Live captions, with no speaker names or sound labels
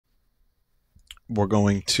we're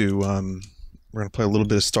going to play a little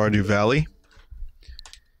bit of Stardew Valley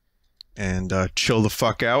and chill the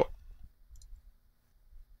fuck out.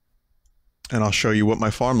 And I'll show you what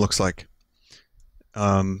my farm looks like.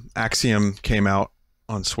 Axiom came out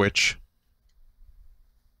on Switch.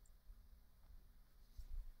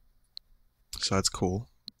 So that's cool.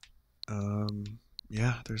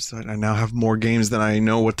 Yeah, there's that. I now have more games than I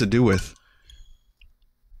know what to do with.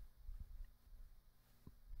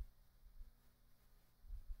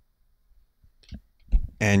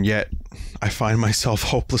 And yet, I find myself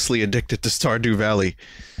hopelessly addicted to Stardew Valley.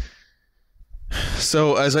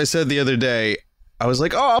 So, as I said the other day, I was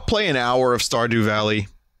like, oh, I'll play an hour of Stardew Valley.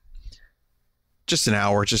 Just an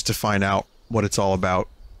hour, just to find out what it's all about.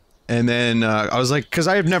 And then, I was like, because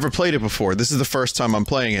I have never played it before. This is the first time I'm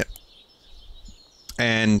playing it.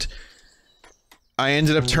 And I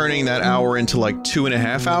ended up turning that hour into like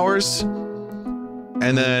 2.5 hours.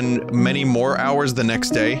 And then many more hours the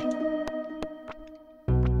next day.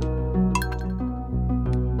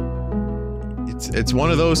 It's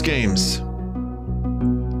one of those games.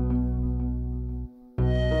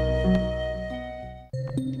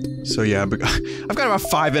 So yeah, I've got about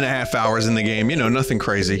 5.5 hours in the game, you know, nothing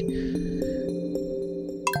crazy.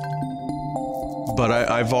 But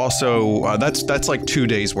I've also, that's like 2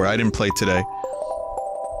 days where I didn't play today.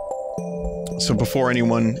 So before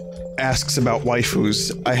anyone asks about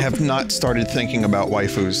waifus, I have not started thinking about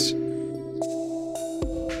waifus.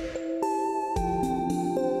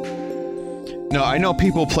 No, I know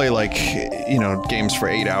people play like, you know, games for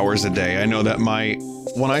 8 hours a day. I know that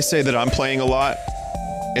when I say that I'm playing a lot,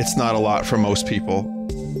 it's not a lot for most people.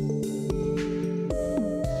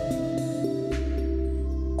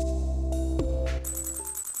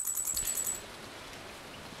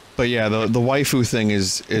 But yeah, the waifu thing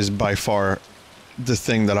is by far the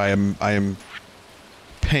thing that I am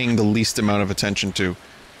paying the least amount of attention to.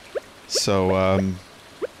 So,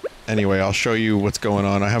 anyway, I'll show you what's going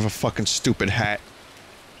on. I have a fucking stupid hat.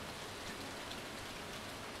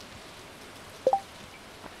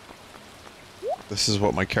 This is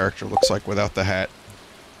what my character looks like without the hat.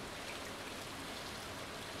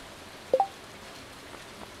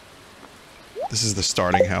 This is the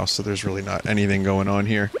starting house, so there's really not anything going on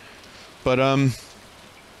here. But, yeah,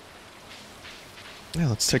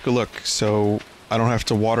 let's take a look. So, I don't have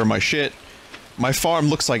to water my shit. My farm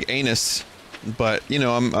looks like anus. But, you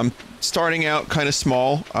know, I'm starting out kind of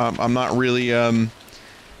small. I'm not really,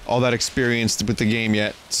 all that experienced with the game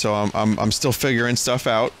yet, so I'm still figuring stuff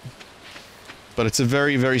out. But it's a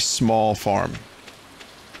very, very small farm.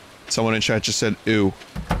 Someone in chat just said, "Ew."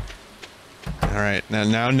 Alright,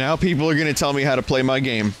 now people are gonna tell me how to play my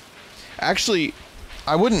game. Actually,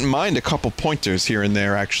 I wouldn't mind a couple pointers here and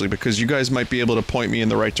there, actually, because you guys might be able to point me in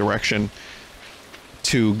the right direction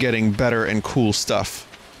to getting better and cool stuff.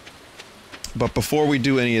 But before we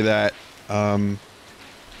do any of that,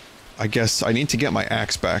 I guess I need to get my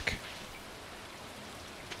axe back.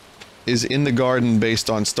 Is in the garden based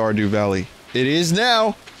on Stardew Valley? It is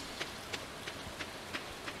now!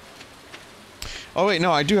 Oh wait,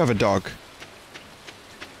 no, I do have a dog.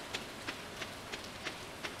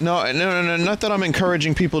 No, not that I'm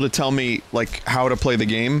encouraging people to tell me, like, how to play the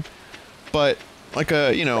game, but, like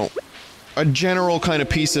a, you know, a general kind of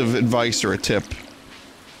piece of advice or a tip.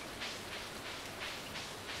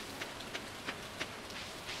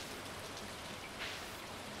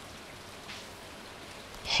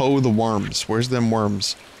 Hoe the worms. Where's them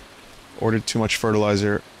worms? Ordered too much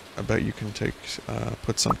fertilizer. I bet you can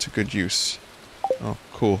put some to good use. Oh,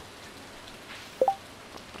 cool.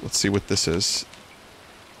 Let's see what this is.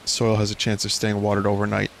 Soil has a chance of staying watered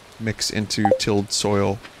overnight. Mix into tilled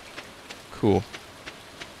soil. Cool.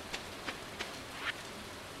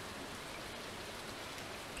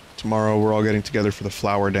 Tomorrow we're all getting together for the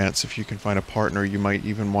flower dance. If you can find a partner, you might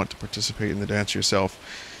even want to participate in the dance yourself.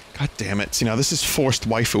 God damn it. See, now this is forced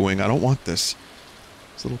waifuing. I don't want this.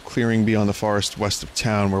 There's a little clearing beyond the forest west of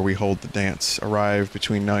town where we hold the dance. Arrive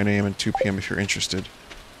between 9 AM and 2 PM if you're interested.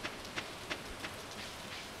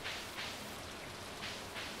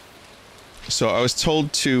 So I was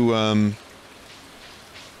told to,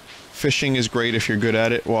 fishing is great if you're good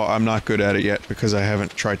at it. Well, I'm not good at it yet because I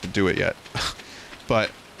haven't tried to do it yet.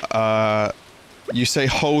 But, you say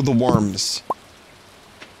hoe the worms.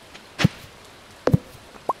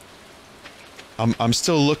 I'm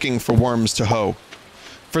still looking for worms to hoe.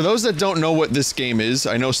 For those that don't know what this game is,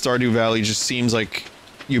 I know Stardew Valley just seems like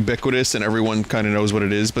ubiquitous and everyone kind of knows what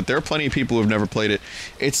it is, but there are plenty of people who have never played it.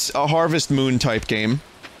 It's a Harvest Moon type game.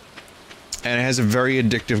 And it has a very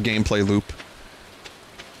addictive gameplay loop.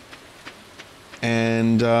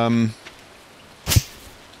 And,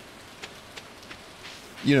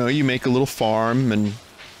 you know, you make a little farm and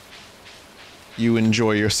you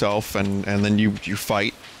enjoy yourself, and then you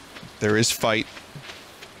fight. There is fight,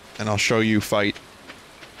 and I'll show you fight.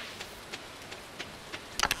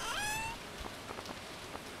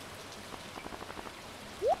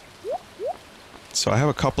 So I have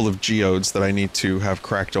a couple of geodes that I need to have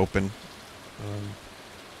cracked open.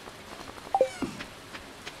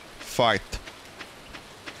 Fight.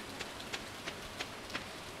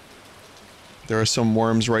 There are some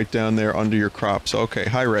worms right down there under your crops. Okay,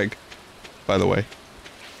 hi Reg, by the way.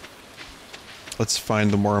 Let's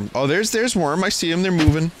find the worm. Oh, there's worm. I see him. They're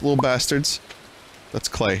moving. Little bastards. That's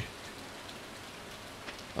clay.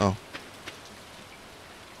 Oh.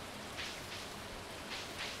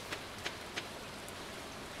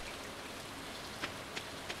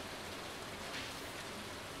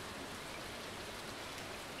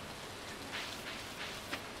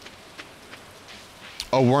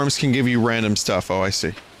 Oh, worms can give you random stuff. Oh, I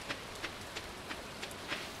see.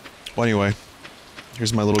 Well, anyway.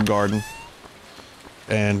 Here's my little garden.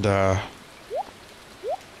 And, I'm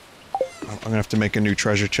gonna have to make a new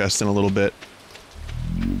treasure chest in a little bit.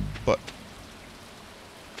 But...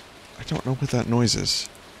 I don't know what that noise is.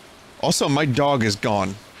 Also, my dog is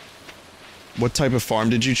gone. What type of farm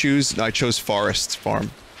did you choose? I chose forest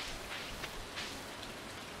farm.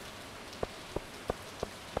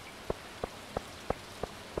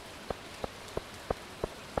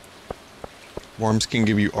 Worms can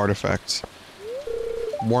give you artifacts.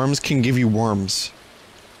 Worms can give you worms.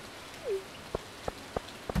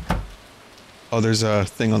 Oh, there's a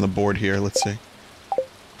thing on the board here. Let's see.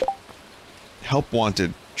 Help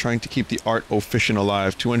wanted. Trying to keep the art o' fishing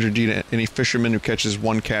alive. 200 G to any fisherman who catches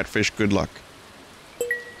one catfish. Good luck.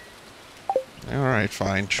 Alright,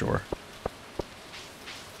 fine, sure.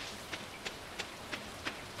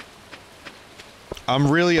 I'm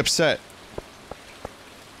really upset.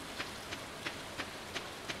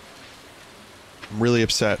 I'm really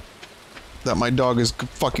upset that my dog is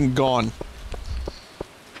fucking gone.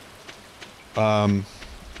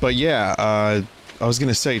 But yeah, I was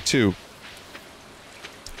gonna say too,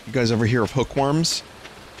 you guys ever hear of hookworms?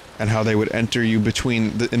 And how they would enter you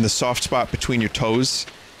between in the soft spot between your toes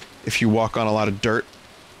if you walk on a lot of dirt?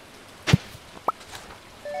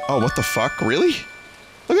 Oh, what the fuck? Really?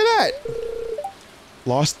 Look at that!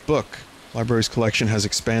 Lost book. Library's collection has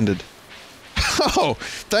expanded. Oh,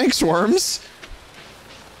 thanks, worms!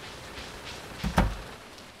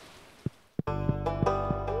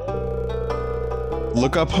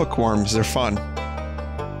 Look up hookworms, they're fun.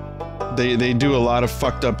 They do a lot of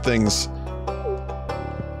fucked up things.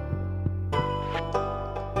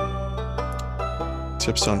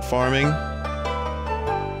 Tips on farming.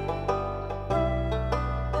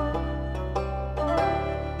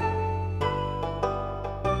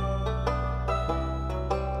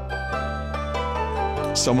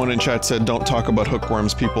 Someone in chat said, don't talk about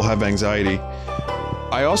hookworms, people have anxiety.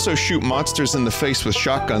 I also shoot monsters in the face with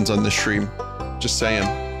shotguns on this stream. Just saying.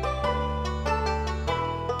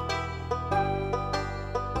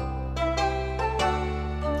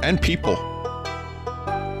 And people.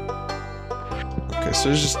 Okay, so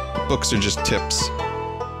there's just... books are just tips.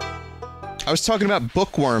 I was talking about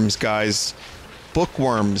bookworms, guys.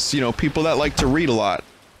 Bookworms. You know, people that like to read a lot.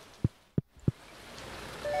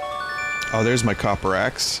 Oh, there's my copper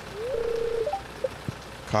axe.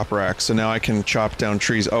 Copper axe. So now I can chop down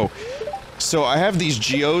trees. Oh. So I have these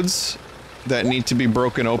geodes that need to be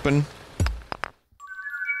broken open.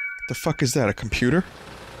 The fuck is that? A computer?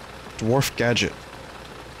 Dwarf gadget.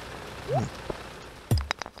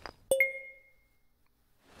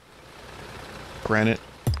 Granite.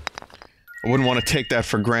 I wouldn't want to take that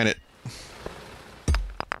for granted.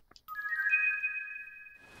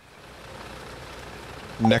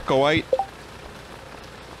 Necoite?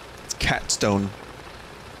 It's catstone.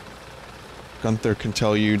 Gunther can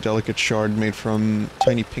tell you, delicate shard made from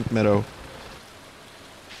tiny pink meadow.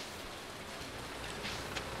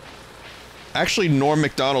 Actually, Norm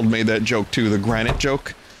Macdonald made that joke too, the granite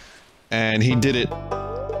joke. And he did it,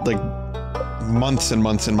 like, months and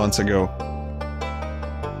months and months ago.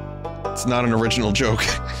 It's not an original joke.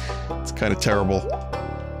 It's kind of terrible.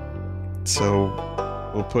 So,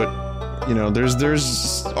 we'll put, you know,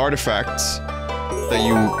 there's artifacts that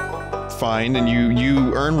you find, and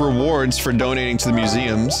you earn rewards for donating to the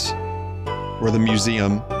museums. Or the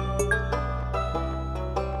museum.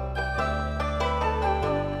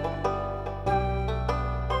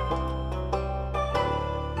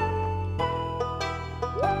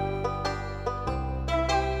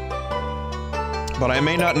 But I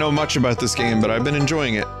may not know much about this game, but I've been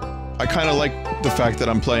enjoying it. I kinda like the fact that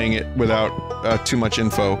I'm playing it without too much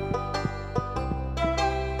info.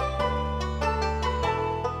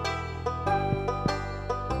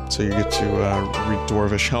 So you get to read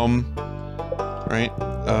Dwarvish Helm. Right?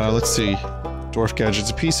 Let's see. Dwarf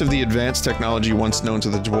Gadget's a piece of the advanced technology once known to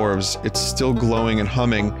the dwarves. It's still glowing and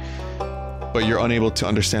humming, but you're unable to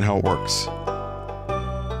understand how it works.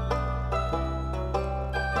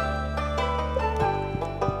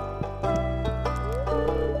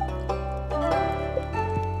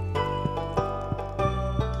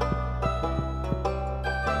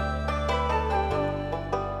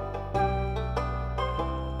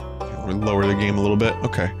 Lower the game a little bit.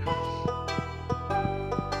 Okay.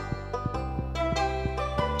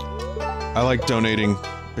 I like donating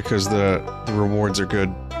because the rewards are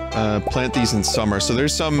good. Plant these in summer. So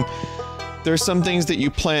there's some things that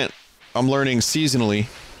you plant, I'm learning, seasonally.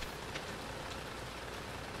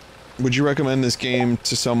 Would you recommend this game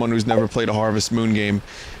to someone who's never played a Harvest Moon game?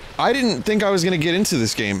 I didn't think I was gonna get into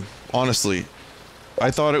this game, honestly.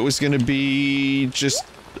 I thought it was gonna be just,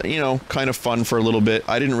 you know, kind of fun for a little bit.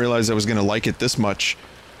 I didn't realize I was gonna like it this much.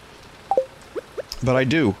 But I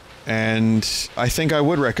do. And I think I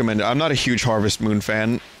would recommend it. I'm not a huge Harvest Moon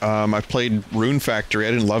fan. I played Rune Factory.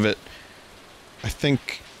 I didn't love it. I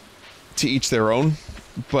think to each their own.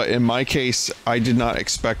 But in my case, I did not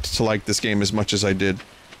expect to like this game as much as I did.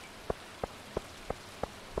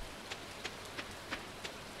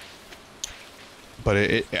 But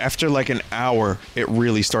after like an hour, it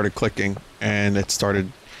really started clicking, and I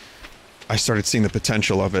started seeing the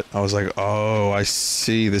potential of it. I was like, oh, I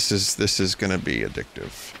see, this is gonna be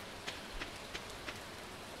addictive.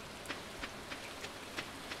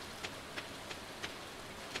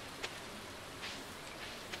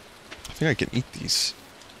 I think I can eat these.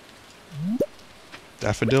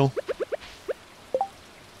 Daffodil?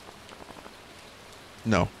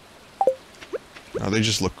 No. No, they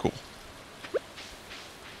just look cool.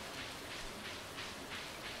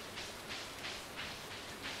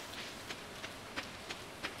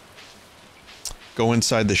 Go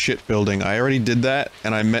inside the shit building. I already did that,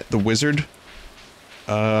 and I met the wizard.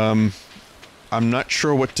 I'm not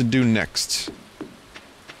sure what to do next.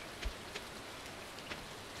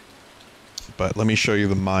 But let me show you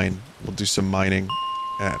the mine. We'll do some mining.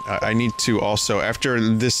 And I need to also, after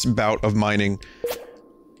this bout of mining,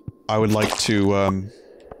 I would like to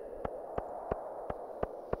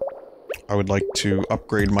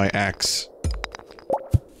upgrade my axe.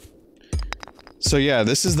 So yeah,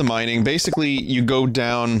 this is the mining. Basically, you go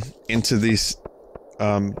down into these,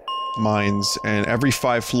 mines, and every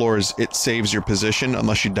 5 floors, it saves your position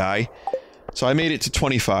unless you die. So I made it to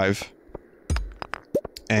 25.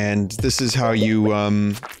 And this is how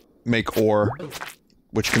you, make ore,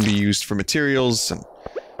 which can be used for materials, and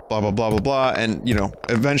blah blah blah blah blah, and, you know,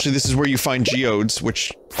 eventually this is where you find geodes,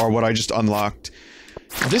 which are what I just unlocked.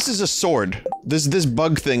 This is a sword. This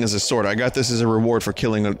bug thing is a sword. I got this as a reward for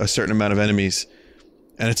killing a certain amount of enemies.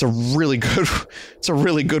 And it's a really good, it's a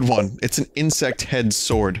really good one. It's an insect head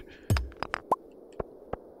sword.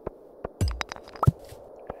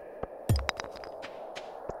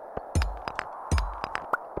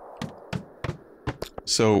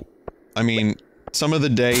 So, I mean, some of the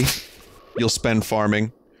day, you'll spend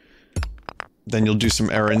farming. Then you'll do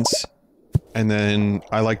some errands. And then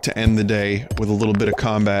I like to end the day with a little bit of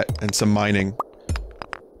combat and some mining.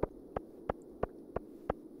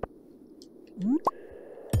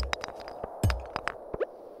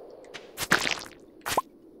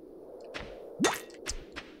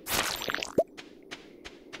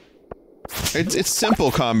 It's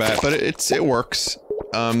simple combat, but it works.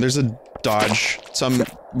 There's a dodge. Some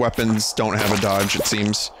weapons don't have a dodge, it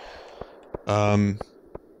seems. I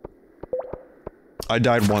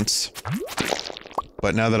died once.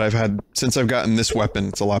 But now that since I've gotten this weapon,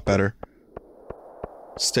 it's a lot better.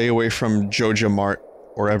 Stay away from Joja Mart,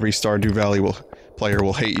 or every Stardew Valley player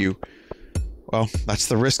will hate you. Well, that's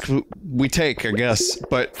the risk we take, I guess.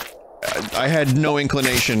 But I had no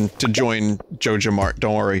inclination to join Joja Mart,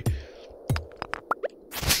 don't worry.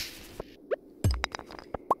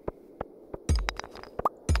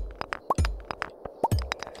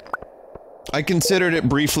 I considered it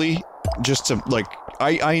briefly, just to, like,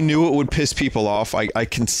 I knew it would piss people off. I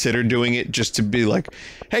considered doing it just to be like,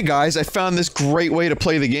 hey guys, I found this great way to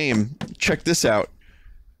play the game. Check this out.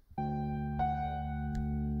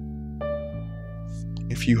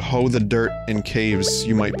 If you hoe the dirt in caves,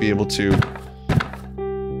 you might be able to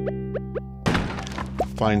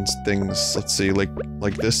find things, let's see,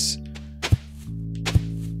 like this.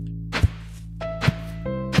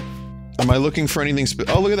 Am I looking for anything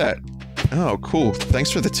oh, look at that. Oh, cool. Thanks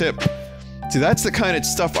for the tip. See, that's the kind of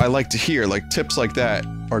stuff I like to hear, like, tips like that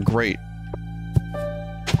are great.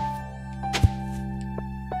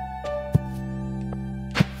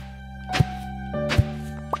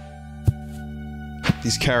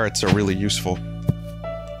 These carrots are really useful.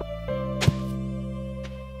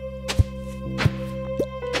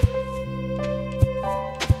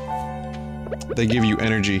 They give you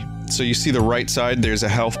energy. So you see the right side, there's a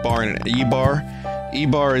health bar and an E-bar.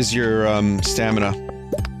 E-bar is your, stamina.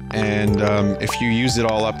 And, if you use it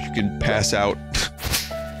all up, you could pass out.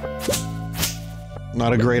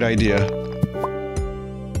 Not a great idea.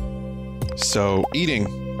 So,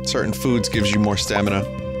 eating certain foods gives you more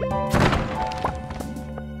stamina.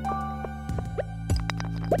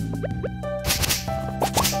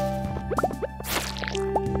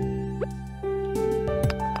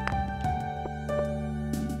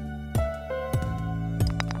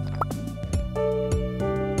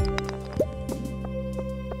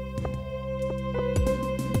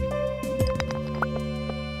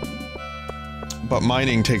 But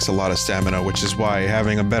mining takes a lot of stamina, which is why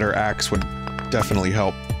having a better axe would definitely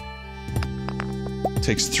help. It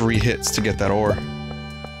takes 3 hits to get that ore.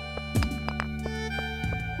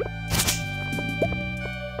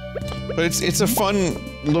 But it's a fun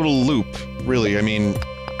little loop, really, I mean,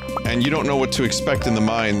 and you don't know what to expect in the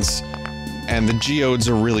mines, and the geodes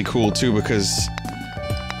are really cool too, because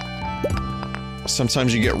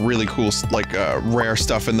sometimes you get really cool, like, rare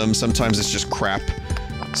stuff in them, sometimes it's just crap.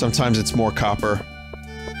 Sometimes it's more copper.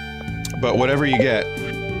 But whatever you get...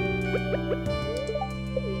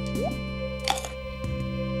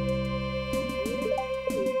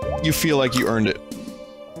 you feel like you earned it.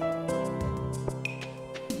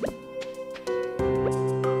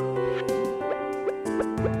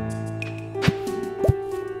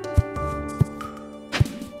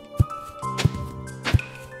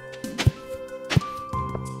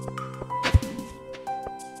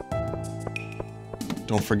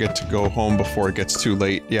 Don't forget to go home before it gets too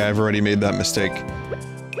late. Yeah, I've already made that mistake.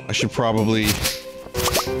 I should probably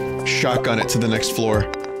shotgun it to the next floor.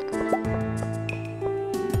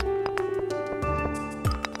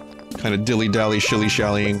 Kind of dilly-dally,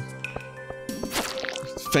 shilly-shallying.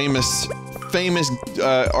 Famous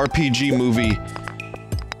RPG movie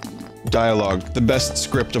dialogue. The best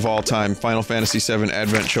script of all time. Final Fantasy VII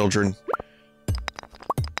Advent Children.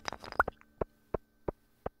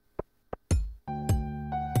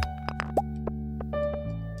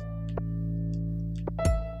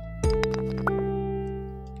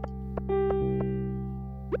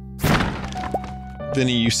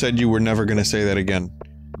 Vinny, you said you were never gonna say that again.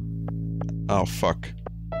 Oh, fuck.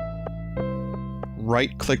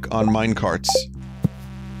 Right-click on minecarts.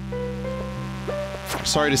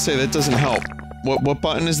 Sorry to say, that doesn't help. What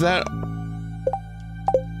button is that?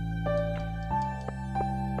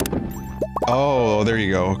 Oh, there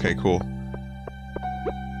you go. Okay, cool.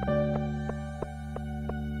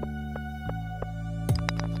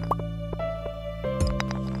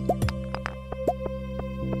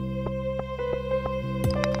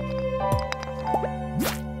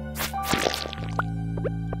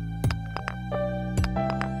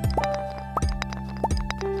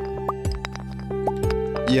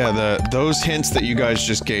 Yeah, those hints that you guys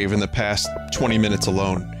just gave in the past 20 minutes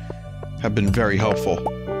alone have been very helpful.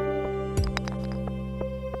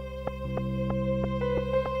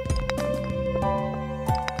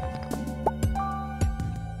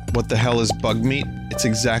 What the hell is bug meat? It's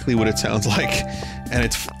exactly what it sounds like. And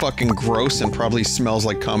it's fucking gross and probably smells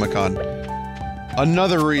like Comic-Con.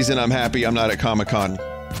 Another reason I'm happy I'm not at Comic-Con.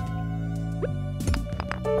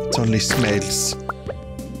 It only smells.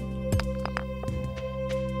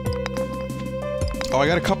 Oh, I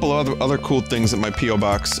got a couple other cool things in my P.O.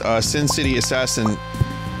 box. Sin City Assassin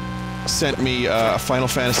sent me a Final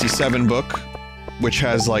Fantasy VII book, which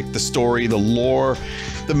has, like, the story, the lore,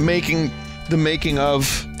 the making of...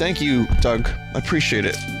 Thank you, Doug. I appreciate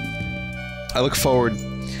it. I look forward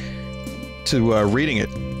to, reading it.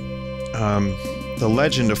 The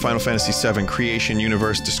Legend of Final Fantasy VII, Creation,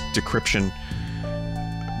 Universe, Decryption.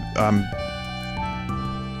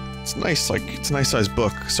 It's nice, like, it's a nice-sized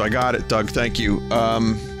book, so I got it, Doug, thank you.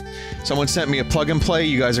 Someone sent me a plug-and-play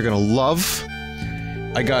you guys are gonna love.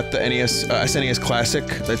 I got the SNES Classic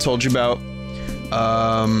that I told you about.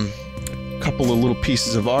 A couple of little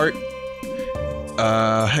pieces of art.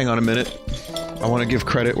 Hang on a minute. I want to give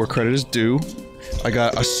credit where credit is due. I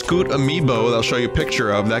got a Scoot amiibo that I'll show you a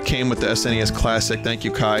picture of. That came with the SNES Classic, thank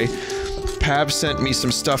you, Kai. Pab sent me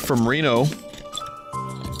some stuff from Reno.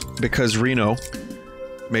 Because Reno...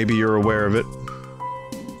 Maybe you're aware of it.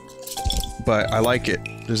 But I like it.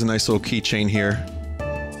 There's a nice little keychain here.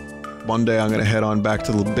 One day I'm gonna head on back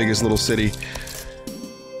to the biggest little city.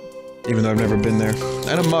 Even though I've never been there.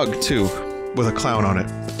 And a mug, too. With a clown on it.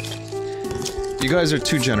 You guys are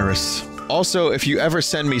too generous. Also, if you ever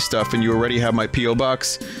send me stuff and you already have my P.O.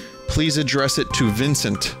 box, Please address it to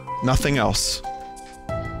Vincent. Nothing else.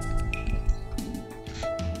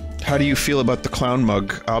 How do you feel about the clown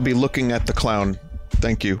mug? I'll be looking at the clown.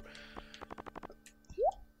 Thank you.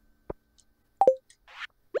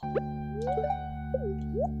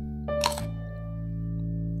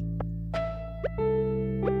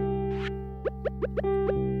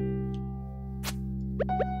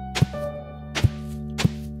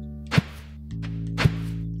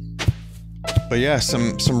 But yeah,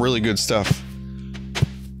 some really good stuff.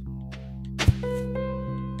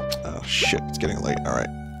 Oh shit, it's getting late. Alright.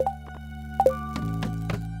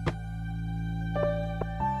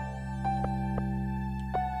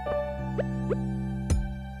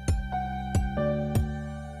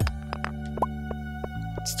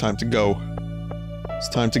 It's time to go. It's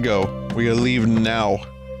time to go. We gotta leave now.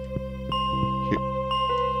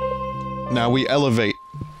 Now we elevate.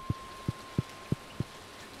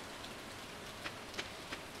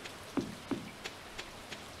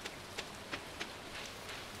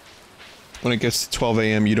 When it gets to 12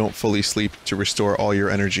 AM, you don't fully sleep to restore all your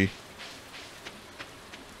energy.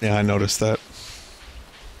 Yeah, I noticed that.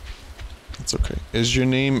 It's okay. Is your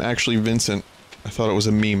name actually Vincent? I thought it was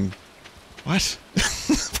a meme. What?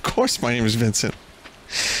 Of course my name is Vincent.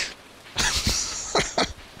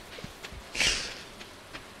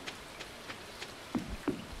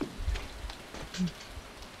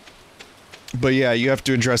 But yeah, you have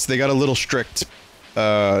to address, they got a little strict,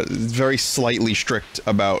 very slightly strict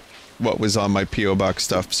about what was on my P.O. Box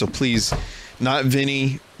stuff, so please, not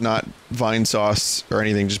Vinny, not Vinesauce, or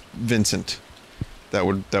anything, just Vincent. That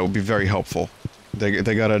would be very helpful. They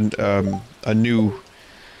got a new,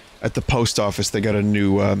 at the post office, they got a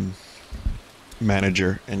new,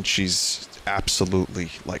 manager, and she's absolutely,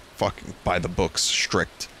 like, fucking by the books,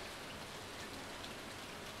 strict.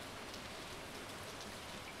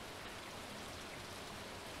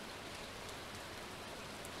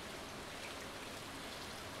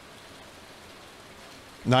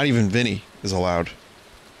 Not even Vinny is allowed.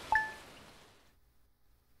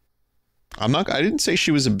 I didn't say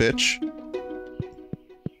she was a bitch.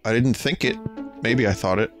 I didn't think it. Maybe I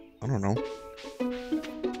thought it. I don't know.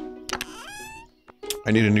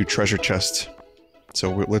 I need a new treasure chest.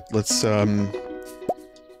 So let's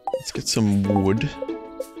get some wood.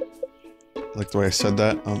 I like the way I said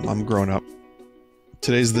that. I'm grown up.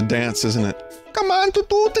 Today's the dance, isn't it? Come on to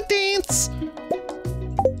do the dance!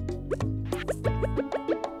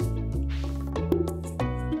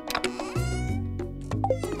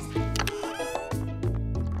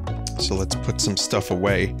 So let's put some stuff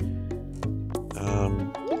away.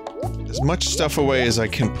 As much stuff away as I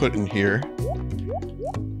can put in here.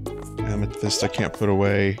 Amethyst I can't put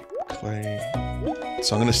away. Clay.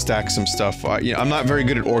 So I'm gonna stack some stuff. You know, I'm not very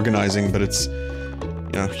good at organizing, but it's...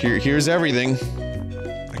 You know, here's everything.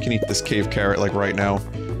 I can eat this cave carrot, like, right now.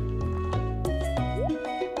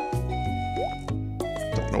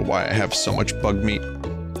 Don't know why I have so much bug meat.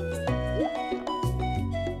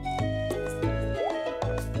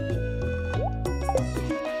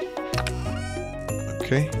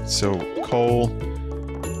 Okay, so coal,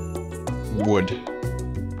 wood.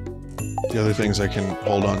 The other things I can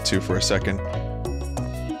hold on to for a second.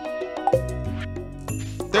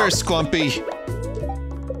 There's Sklumpy!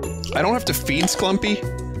 I don't have to feed Sklumpy?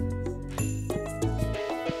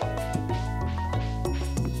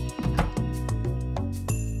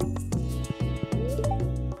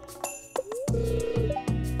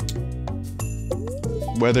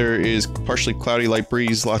 Weather is partially cloudy, light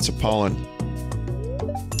breeze, lots of pollen.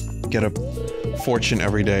 Get a fortune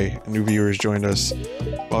every day. A new viewer has joined us.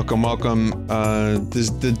 Welcome, welcome.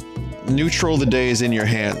 The neutral of the day is in your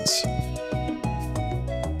hands.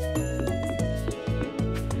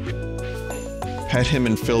 Pet him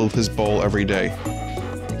and fill his bowl every day.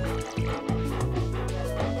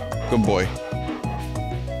 Good boy.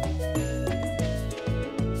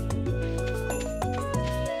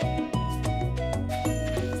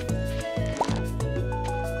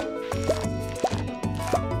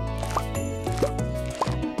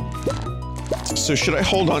 So should I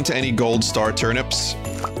hold on to any gold star turnips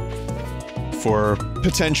for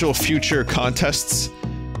potential future contests?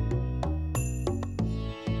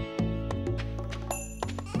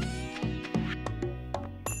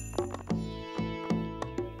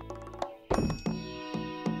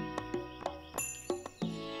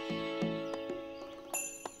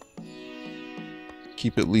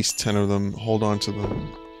 Keep at least 10 of them, hold on to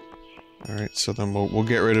them. Alright, so then we'll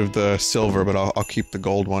get rid of the silver, but I'll keep the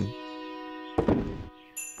gold one.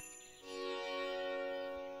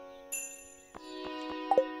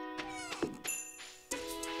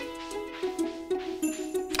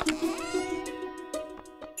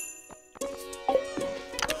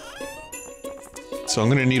 So I'm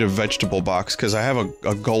gonna need a vegetable box, because I have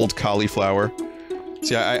a gold cauliflower.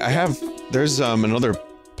 See, I have... There's, another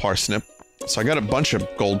parsnip. So I got a bunch of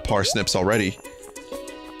gold parsnips already.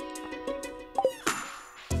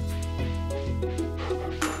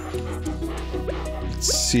 Let's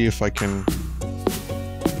see if I can...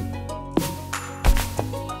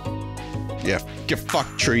 Yeah, get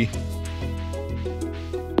fucked, tree.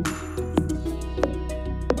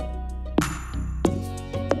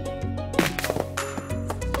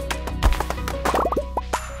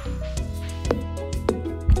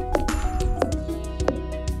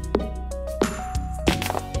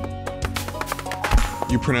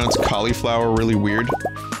 You pronounce cauliflower really weird.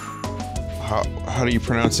 How do you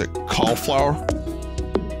pronounce it? Cauliflower?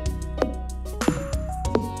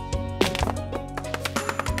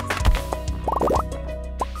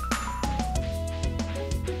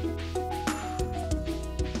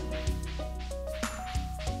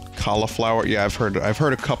 Cauliflower? Yeah, I've heard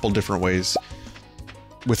a couple different ways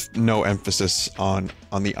with no emphasis on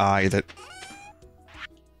the I that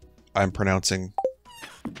I'm pronouncing.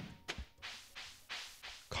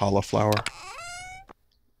 Cauliflower.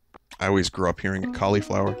 I always grew up hearing it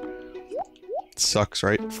cauliflower. It sucks,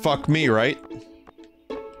 right? Fuck me, right?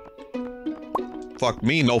 Fuck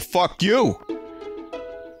me, no fuck you!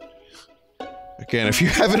 Again, if you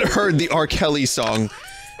haven't heard the R. Kelly song,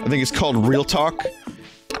 I think it's called Real Talk.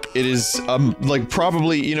 It is, like,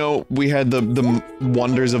 probably, you know, we had the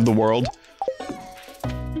wonders of the world.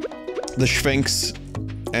 The Sphinx,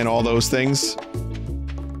 and all those things.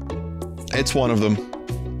 It's one of them.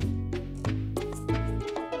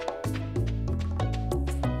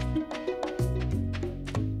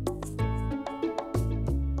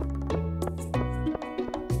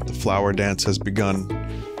 The flower dance has begun.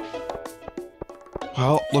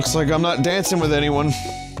 Well, looks like I'm not dancing with anyone.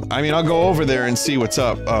 I mean, I'll go over there and see what's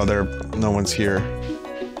up. Oh, no one's here.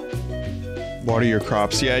 Water your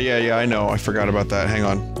crops. Yeah, I know. I forgot about that. Hang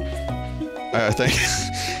on. I think...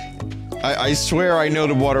 I swear I know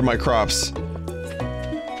to water my crops.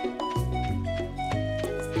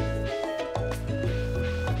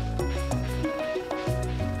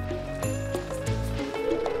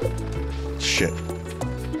 Shit.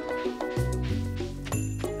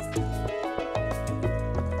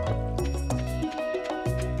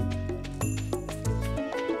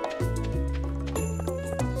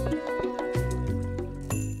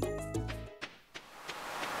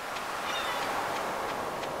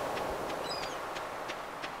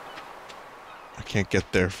 Can't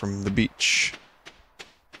get there from the beach.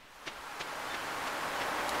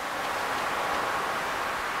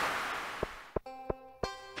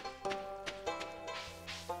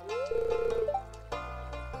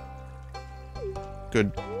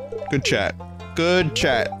 Good chat. Good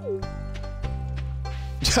chat.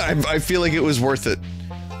 I feel like it was worth it.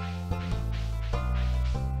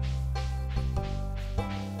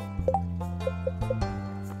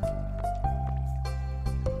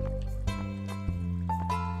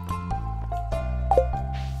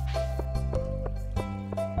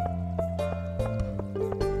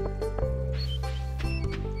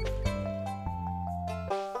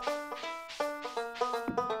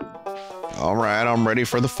 Alright, I'm ready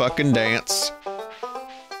for the fucking dance.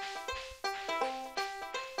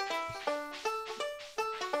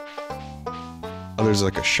 Oh, there's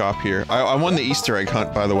like a shop here. I won the Easter egg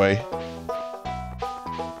hunt, by the way.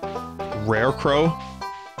 Rare crow?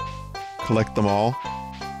 Collect them all.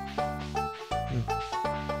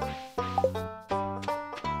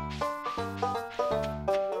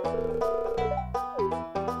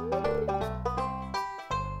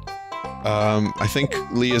 I think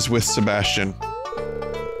Leah's with Sebastian.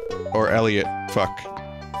 Or Elliot. Fuck.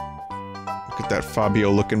 Look at that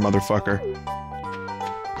Fabio-looking motherfucker.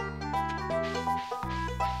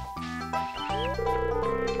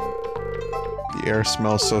 The air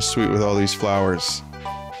smells so sweet with all these flowers.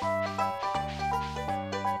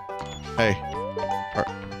 Hey.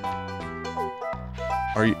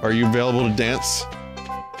 Are you available to dance?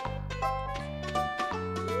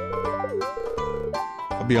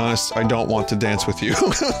 I'll be honest, I don't want to dance with you.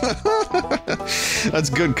 That's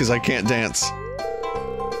good, because I can't dance.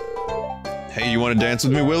 Hey, you want to dance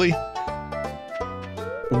with me, Willie?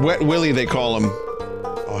 Wet Willie, they call him.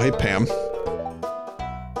 Oh, hey, Pam.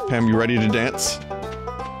 Pam, you ready to dance?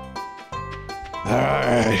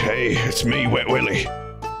 Hey, it's me, Wet Willie.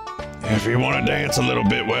 If you want to dance a little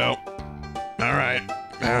bit, well... Alright.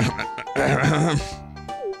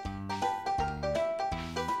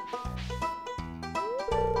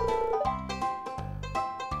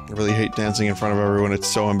 I really hate dancing in front of everyone, it's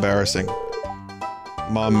so embarrassing.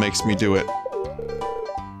 Mom makes me do it.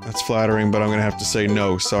 That's flattering, but I'm gonna have to say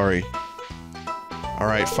no, sorry.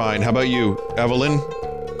 Alright, fine. How about you, Evelyn?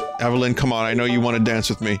 Evelyn, come on, I know you want to dance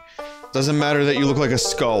with me. Doesn't matter that you look like a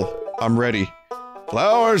skull. I'm ready.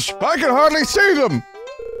 Flowers! I can hardly see them!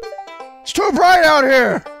 It's too bright out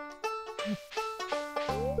here!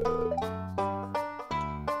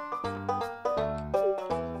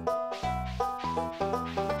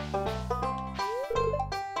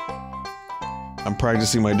 I'm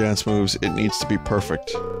practicing my dance moves. It needs to be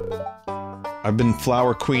perfect. I've been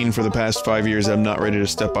Flower Queen for the past 5 years. I'm not ready to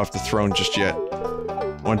step off the throne just yet.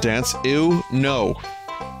 Want to dance? Ew, no.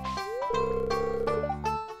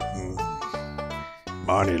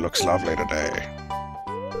 Marnie looks lovely today.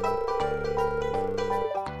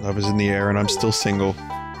 Love is in the air and I'm still single.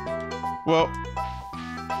 Well,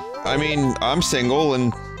 I mean, I'm single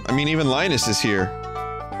and, I mean, even Linus is here.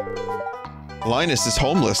 Linus is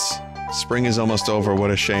homeless. Spring is almost over,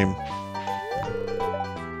 what a shame.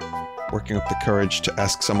 Working up the courage to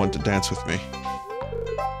ask someone to dance with me.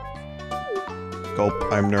 Gulp,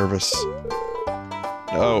 I'm nervous.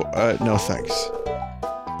 No, no thanks.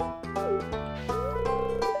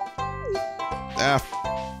 Ah,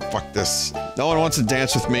 fuck this. No one wants to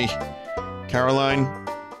dance with me. Caroline?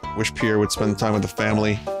 Wish Pierre would spend time with the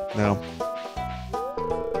family. No.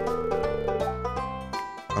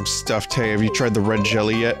 I'm stuffed. Hey, have you tried the red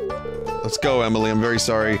jelly yet? Let's go, Emily. I'm very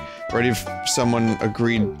sorry. Ready if someone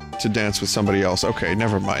agreed to dance with somebody else. Okay,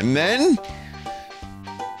 never mind. Then...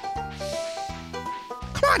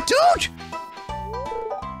 Come on, dude!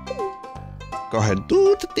 Go ahead,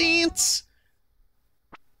 do the dance!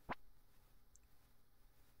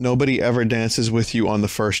 Nobody ever dances with you on the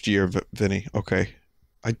first year, Vinny. Okay.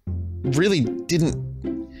 I really didn't...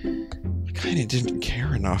 I kinda didn't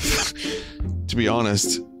care enough, to be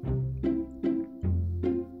honest.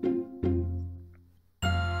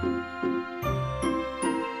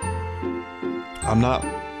 I'm not,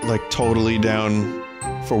 like, totally down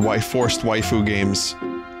for forced waifu games.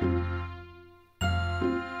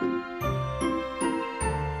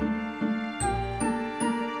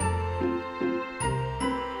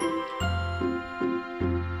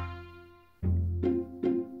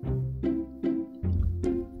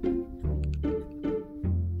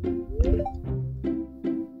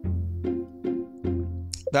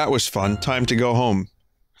 That was fun. Time to go home.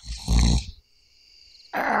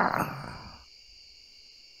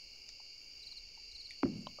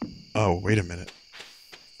 Oh, wait a minute.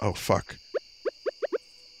 Oh, fuck.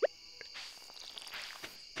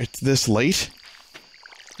 It's this late?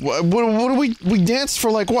 What do we danced for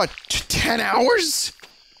like, what, 10 hours?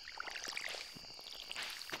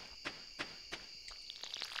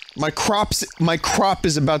 My crop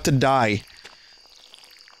is about to die.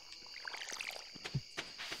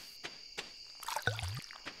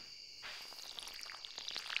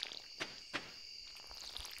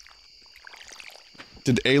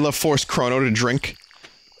 Did Ayla force Chrono to drink?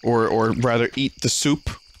 Or rather eat the soup?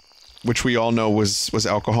 Which we all know was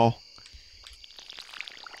alcohol.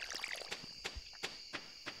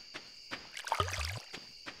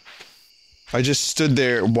 I just stood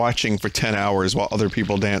there watching for 10 hours while other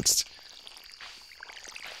people danced.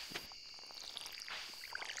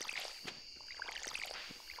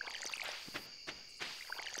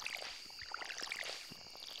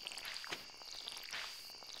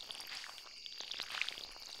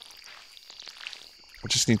 I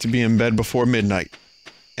just need to be in bed before midnight.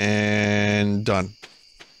 And done.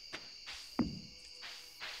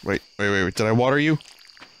 Wait. Did I water you?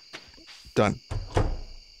 Done.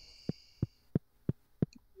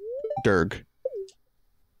 Derg.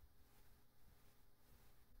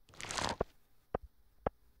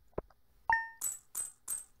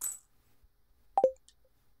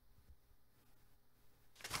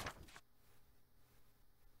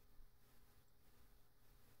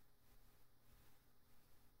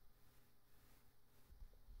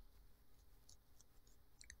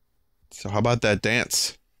 So how about that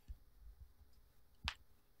dance?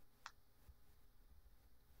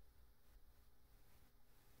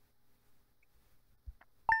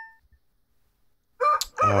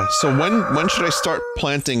 So when should I start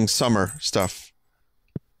planting summer stuff?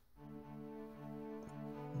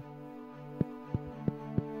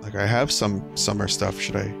 Like, I have some summer stuff,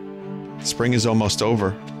 should I? Spring is almost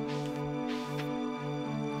over.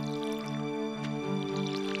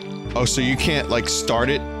 Oh, so you can't, like, start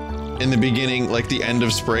it in the beginning, like the end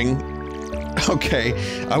of spring? Okay,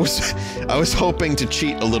 I was hoping to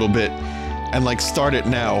cheat a little bit and, like, start it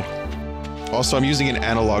now. Also, I'm using an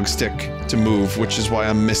analog stick to move, which is why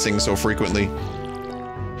I'm missing so frequently.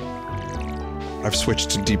 I've switched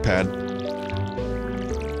to D-pad.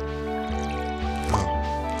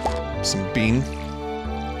 Oh. some bean.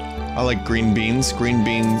 I like green beans. Green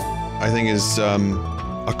bean, I think, is,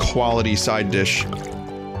 a quality side dish.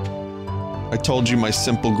 I told you my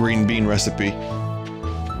simple green bean recipe.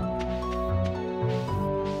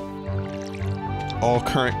 All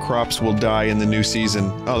current crops will die in the new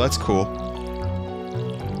season. Oh, that's cool.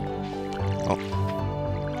 Oh.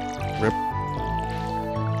 Rip.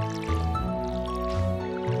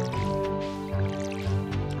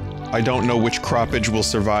 I don't know which croppage will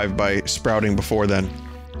survive by sprouting before then.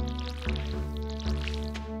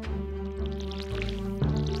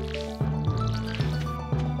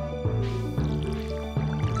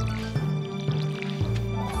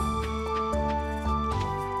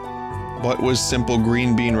 What was simple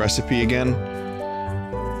green bean recipe again?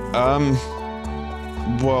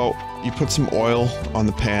 Well, you put some oil on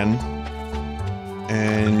the pan,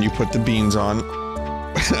 and you put the beans on,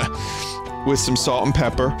 with some salt and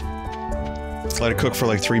pepper. Let it cook for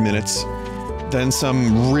like 3 minutes. Then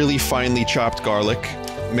some really finely chopped garlic.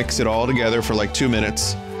 Mix it all together for like 2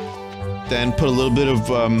 minutes. Then put a little bit of,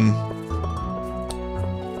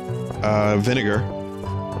 vinegar.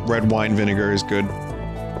 Red wine vinegar is good.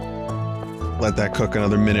 Let that cook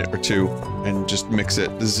another minute or two, and just mix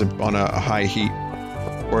it. This is on a high heat,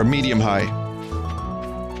 or a medium high.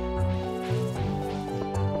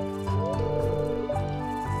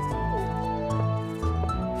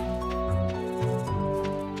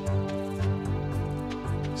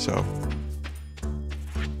 So,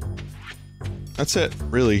 that's it,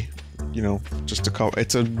 really. You know, just a couple.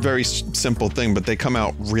 It's a very simple thing, but they come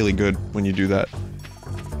out really good when you do that.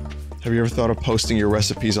 Have you ever thought of posting your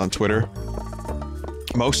recipes on Twitter?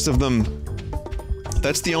 Most of them,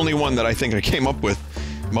 that's the only one that I think I came up with.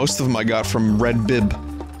 Most of them I got from Red Bib.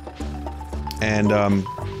 And,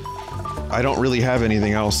 I don't really have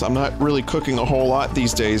anything else. I'm not really cooking a whole lot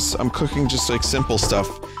these days. I'm cooking just, like, simple stuff.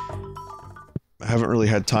 I haven't really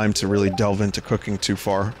had time to really delve into cooking too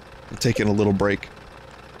far. I'm taking a little break.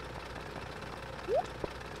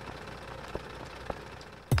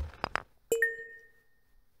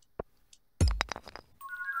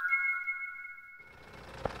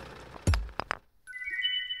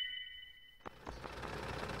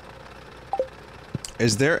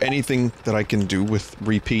 Is there anything that I can do with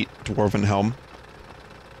repeat Dwarven Helm?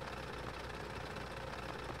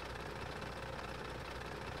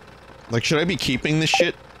 Like, should I be keeping this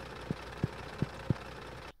shit?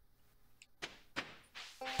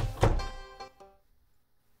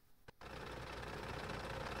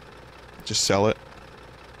 Just sell it.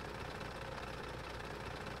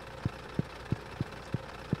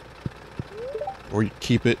 Or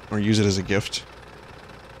keep it, or use it as a gift.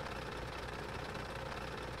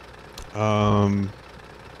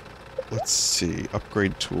 Let's see.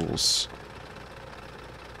 Upgrade tools.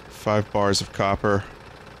 5 bars of copper.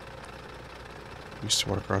 Used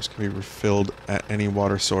water crops can be refilled at any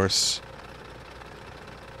water source.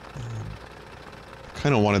 I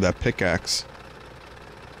kinda wanted that pickaxe.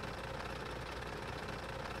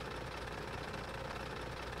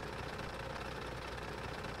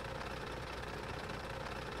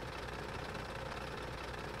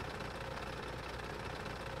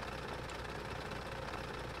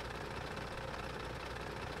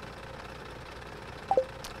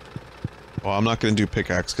 Well, I'm not gonna do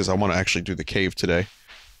pickaxe because I want to actually do the cave today.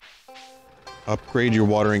 Upgrade your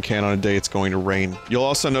watering can on a day it's going to rain. You'll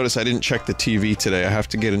also notice I didn't check the TV today. I have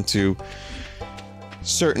to get into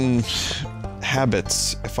certain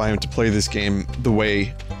habits if I am to play this game the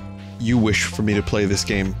way you wish for me to play this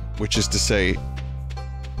game, which is to say,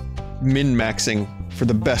 min-maxing for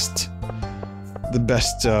the best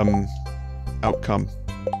outcome.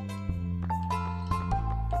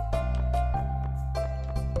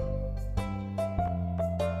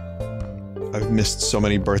 I've missed so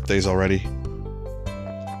many birthdays already.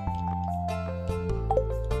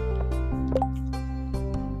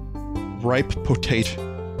 Ripe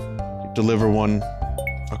potato. Deliver one.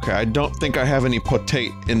 Okay, I don't think I have any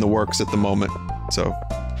potato in the works at the moment, so...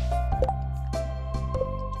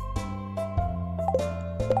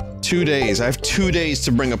 2 days. I have 2 days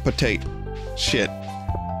to bring a potato. Shit.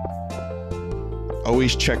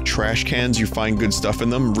 Always check trash cans, you find good stuff in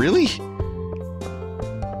them. Really?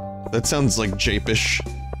 That sounds like japish.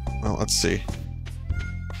 Well, let's see.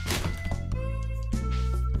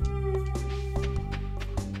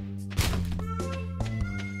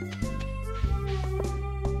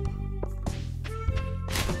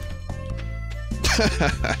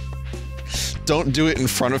 Don't do it in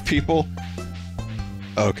front of people?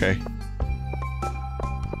 Okay.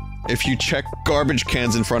 If you check garbage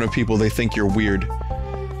cans in front of people, they think you're weird.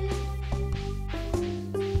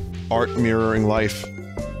 Art mirroring life.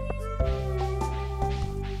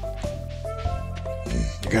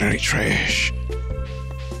 got any trash?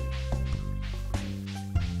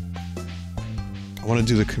 I want to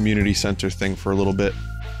do the community center thing for a little bit.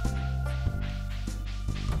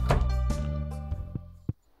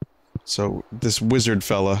 So, this wizard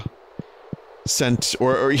fella sent,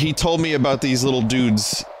 or he told me about these little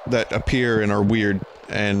dudes that appear and are weird,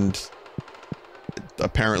 and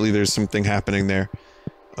apparently there's something happening there.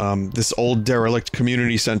 This old derelict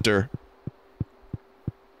community center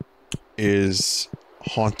is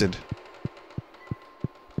haunted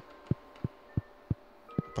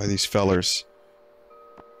by these fellers.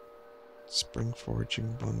 Spring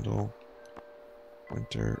foraging bundle.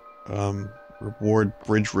 Winter, reward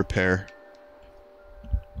bridge repair.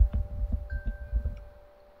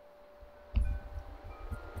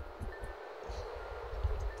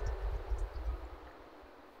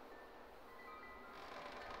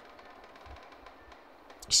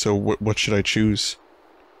 So what should I choose?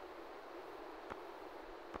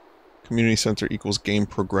 Community center equals game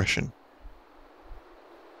progression.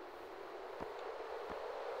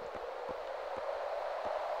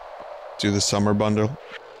 Do the summer bundle.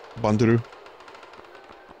 Bunduru.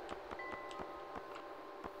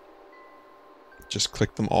 Just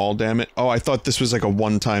click them all, damn it. Oh, I thought this was like a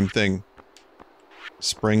one-time thing.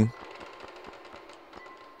 Spring.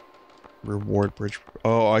 Reward bridge.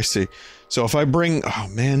 Oh, I see. So if I bring... Oh,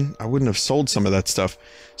 man. I wouldn't have sold some of that stuff.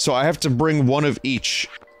 So I have to bring one of each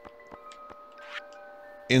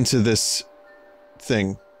into this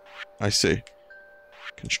thing. I see.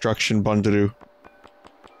 Construction bundadu.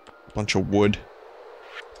 Bunch of wood.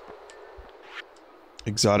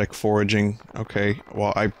 Exotic foraging. Okay.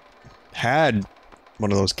 Well, I had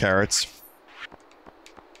one of those carrots.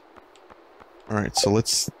 Alright, so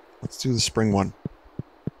let's do the spring one.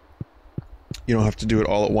 You don't have to do it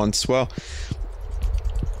all at once. Well,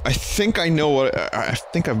 I think I know what... I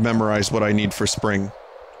think I've memorized what I need for spring.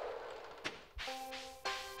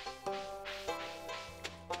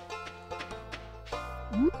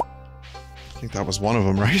 I think that was one of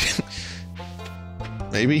them, right?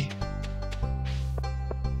 Maybe?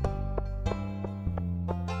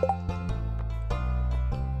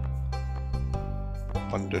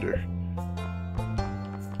 Bundeder.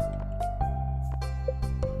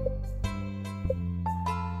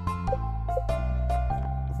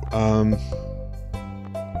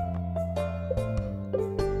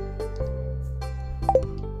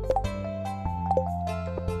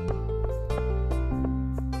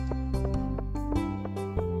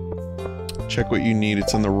 Check what you need.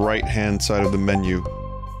 It's on the right-hand side of the menu.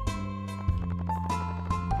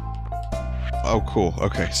 Oh, cool.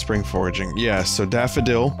 Okay, spring foraging. Yeah, so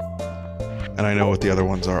daffodil. And I know what the other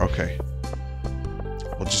ones are. Okay.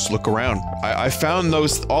 We'll just look around. I found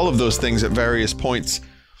all of those things at various points.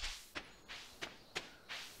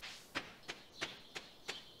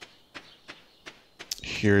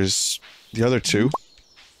 Here's the other two.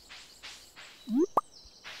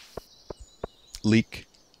 Leek.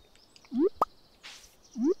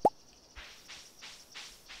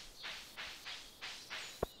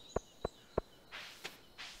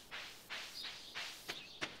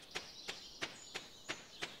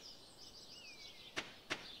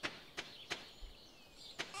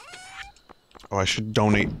 Oh, I should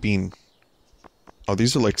donate bean. Oh,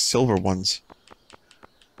 these are like silver ones.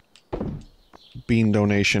 Bean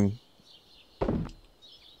donation.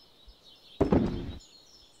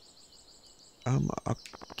 I'll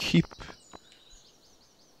keep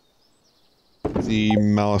the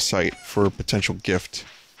malachite for a potential gift.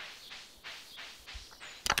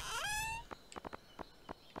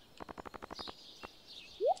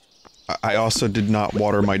 I also did not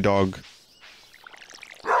water my dog.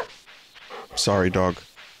 Sorry, dog.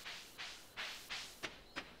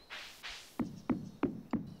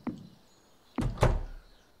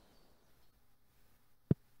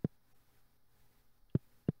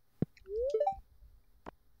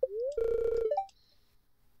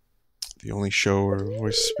 The only show or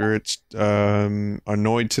voice spirits,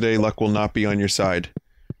 annoyed today, luck will not be on your side.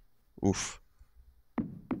 Oof.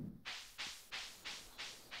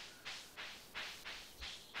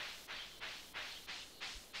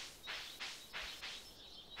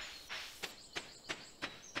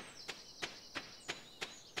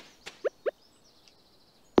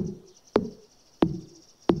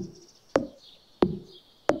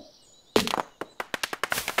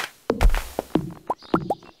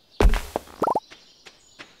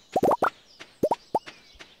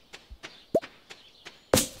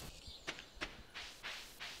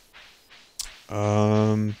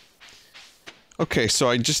 Okay, so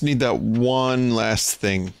I just need that one last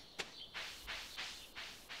thing.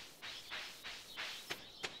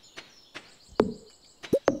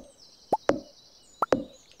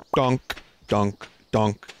 Gonk, donk,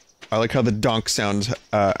 donk. I like how the donk sound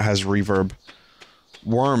has reverb.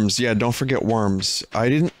 Worms, yeah, don't forget worms. I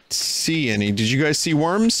didn't see any. Did you guys see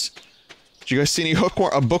worms? Did you guys see any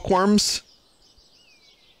bookworms?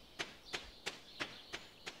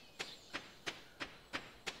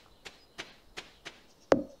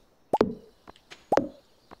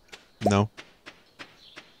 No.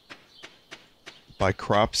 Buy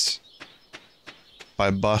crops.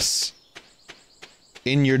 Buy bus.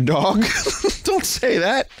 In your dog? Don't say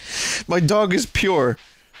that! My dog is pure.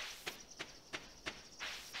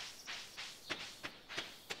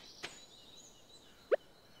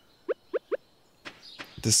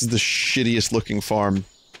 This is the shittiest looking farm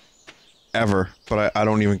ever, but I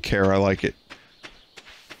don't even care, I like it.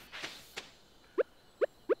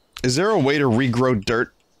 Is there a way to regrow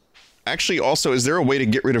dirt? Actually, also, is there a way to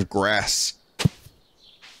get rid of grass?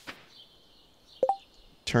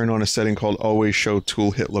 Turn on a setting called Always Show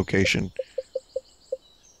Tool Hit Location.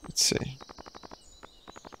 Let's see.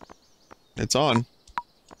 It's on.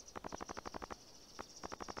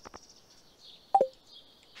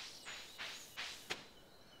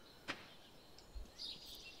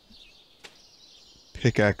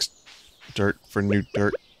 Pickaxe dirt for new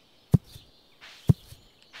dirt.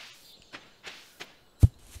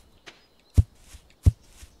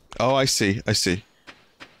 Oh, I see, I see.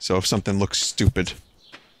 So if something looks stupid,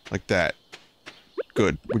 like that.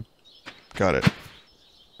 Good, we got it.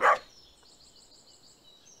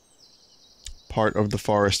 Part of the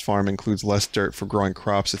forest farm includes less dirt for growing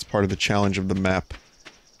crops. It's part of the challenge of the map.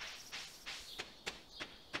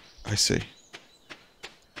 I see.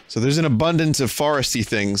 So there's an abundance of foresty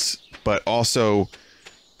things, but also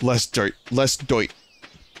less dirt, less doit.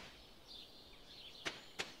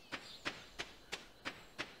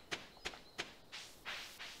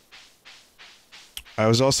 I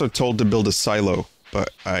was also told to build a silo, but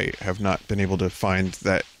I have not been able to find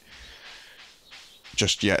that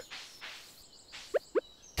just yet.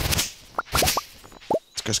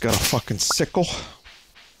 This guy's got a fucking sickle.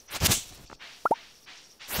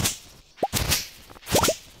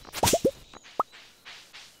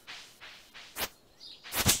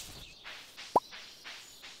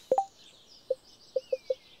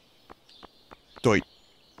 Doit.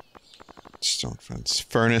 Stone fence.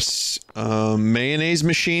 Furnace. Mayonnaise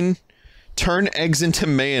machine? Turn eggs into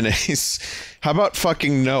mayonnaise. How about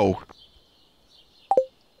fucking no?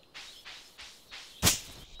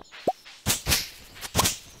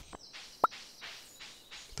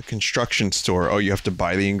 The construction store. Oh, you have to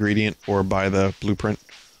buy the ingredient or buy the blueprint?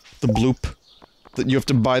 The bloop. You have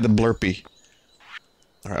to buy the blurpee.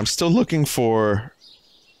 Alright, I'm still looking for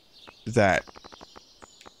that.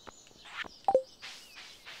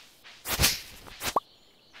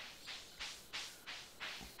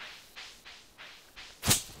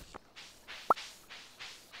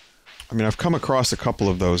 I mean, I've come across a couple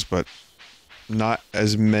of those, but not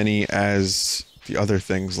as many as the other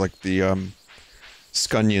things, like the,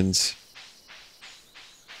 scunions.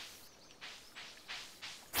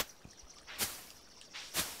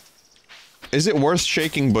 Is it worth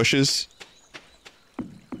shaking bushes?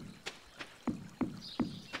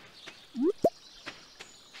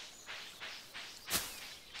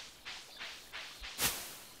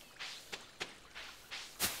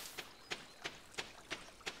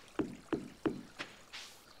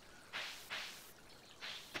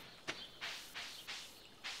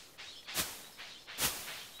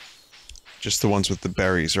 Just the ones with the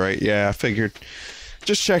berries, right? Yeah, I figured.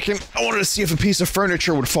 Just checking. I wanted to see if a piece of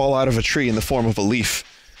furniture would fall out of a tree in the form of a leaf.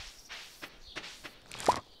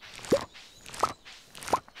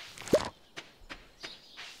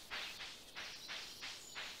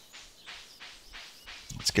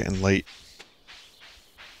 It's getting late.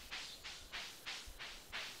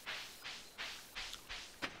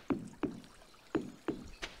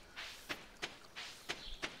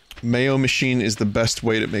 Mayo machine is the best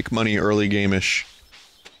way to make money early game-ish.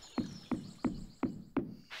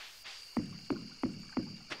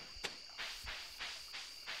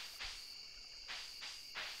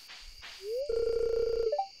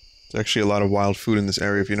 There's actually a lot of wild food in this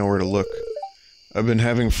area if you know where to look. I've been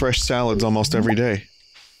having fresh salads almost every day.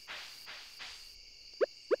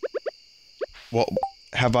 Well,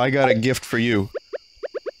 have I got a gift for you?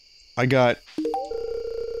 I got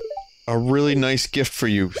a really nice gift for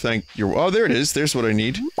you. Thank you. Oh, there it is. There's what I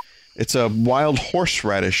need. It's a wild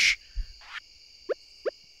horseradish.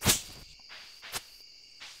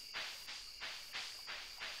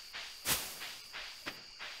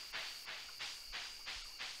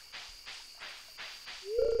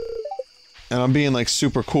 And I'm being like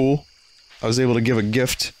super cool. I was able to give a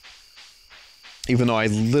gift. Even though I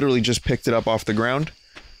literally just picked it up off the ground.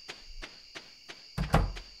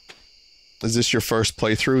 Is this your first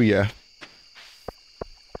playthrough? Yeah.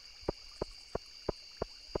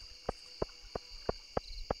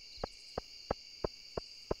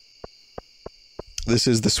 This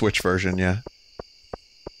is the Switch version, yeah.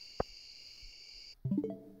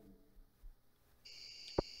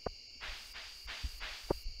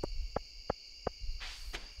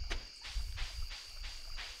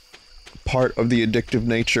 Part of the addictive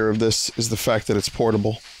nature of this is the fact that it's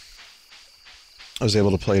portable. I was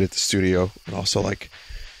able to play it at the studio and also, like,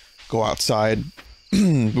 go outside.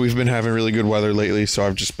 We've been having really good weather lately, so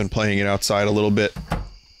I've just been playing it outside a little bit.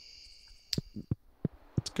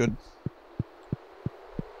 It's good.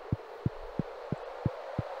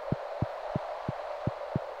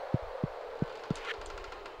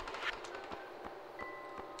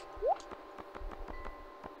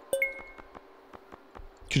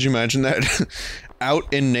 Could you imagine that?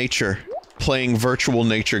 Out in nature, playing virtual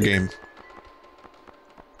nature game.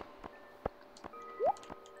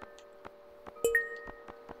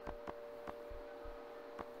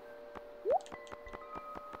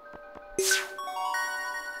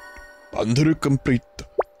 Bundle complete.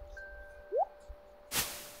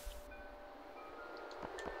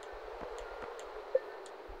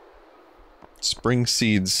 Spring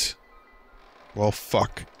seeds. Well,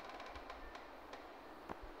 fuck.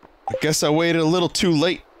 I guess I waited a little too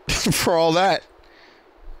late for all that.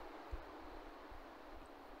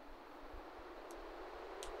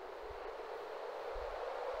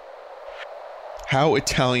 How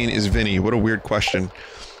Italian is Vinny? What a weird question.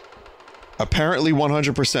 Apparently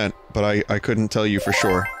 100%, but I couldn't tell you for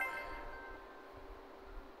sure.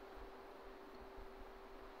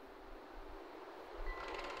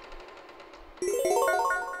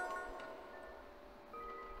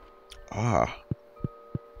 Ah.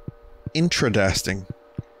 Intradasting.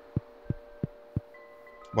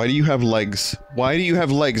 Why do you have legs? Why do you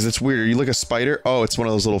have legs? That's weird. Are you like a spider? Oh, it's one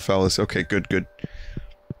of those little fellas. Okay, good, good.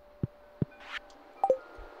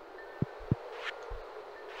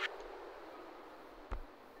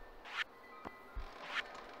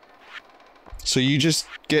 So you just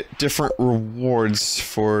get different rewards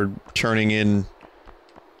for turning in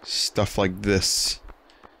stuff like this.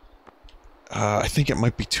 I think it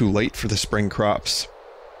might be too late for the spring crops.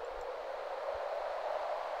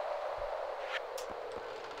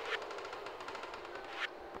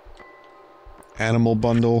 Animal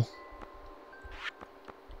bundle.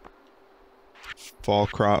 Fall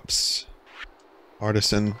crops.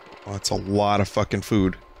 Artisan. Oh, that's a lot of fucking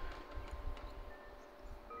food.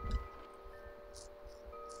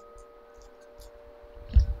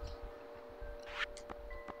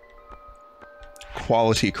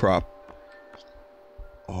 Quality crop.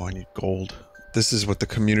 Oh, I need gold. This is what the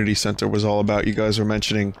community center was all about. You guys were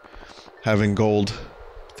mentioning having gold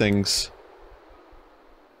things.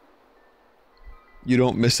 You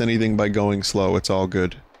don't miss anything by going slow. It's all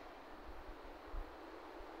good.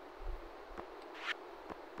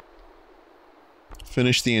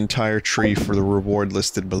 Finish the entire tree for the reward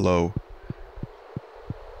listed below.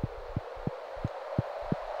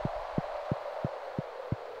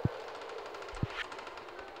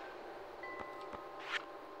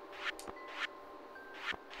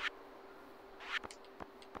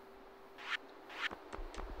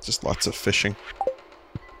 Just lots of fishing.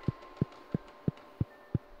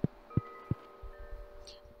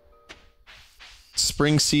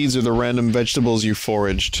 Spring seeds are the random vegetables you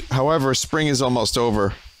foraged. However, spring is almost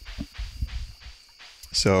over.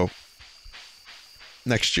 So,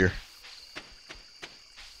 next year.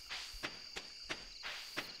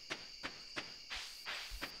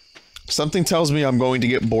 Something tells me I'm going to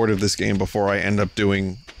get bored of this game before I end up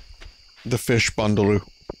doing the fish bundle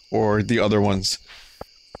or the other ones.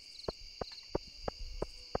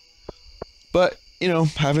 But, you know,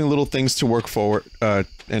 having little things to work forward,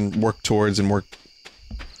 and work towards and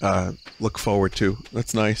look forward to.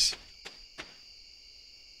 That's nice.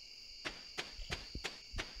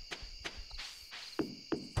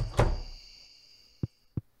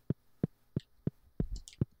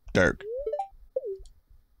 Dark.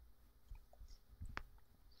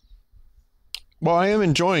 Well, I am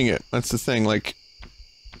enjoying it. That's the thing, like...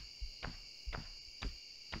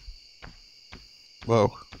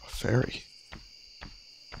 Whoa, a fairy.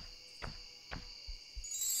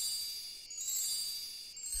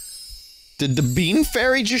 Did the bean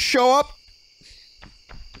fairy just show up?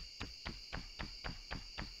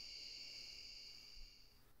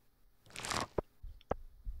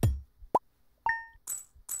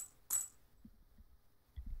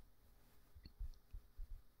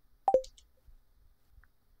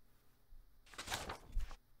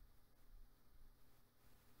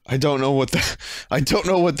 I don't know what that... I don't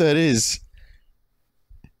know what that is.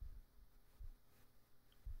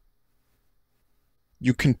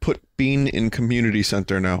 You can put bean in community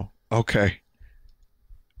center now. Okay.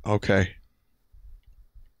 Okay.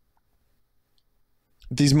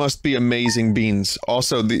 These must be amazing beans.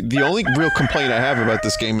 Also, the only real complaint I have about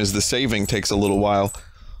this game is the saving takes a little while.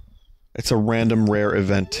 It's a random rare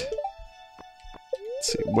event.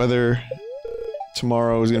 Let's see, weather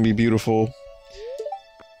tomorrow is gonna be beautiful.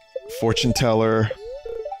 Fortune teller.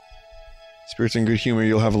 Spirits in good humor,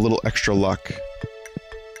 you'll have a little extra luck.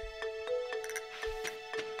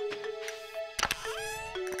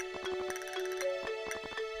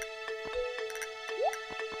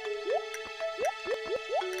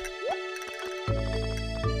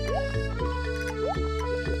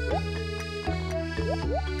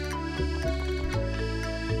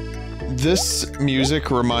 This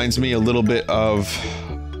music reminds me a little bit of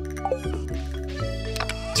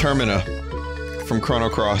Termina from Chrono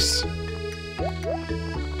Cross.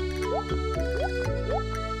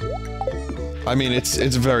 I mean, it's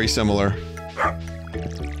very similar.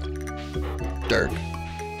 Dirk.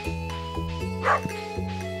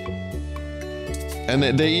 And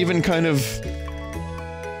they even kind of...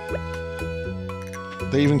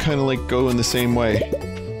 They even kind of like go in the same way.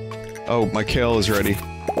 Oh, my kale is ready.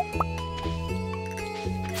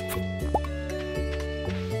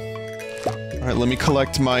 Alright, let me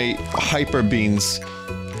collect my hyper beans.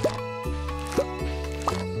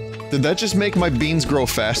 Did that just make my beans grow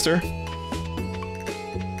faster?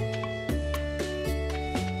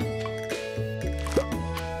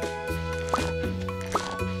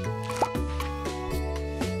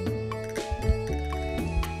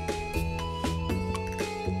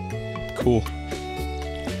 Cool.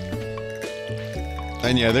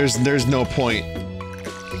 And yeah, there's no point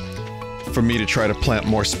for me to try to plant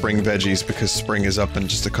more spring veggies because spring is up in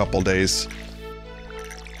just a couple days.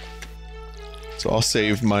 So I'll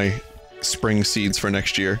save my spring seeds for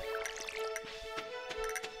next year.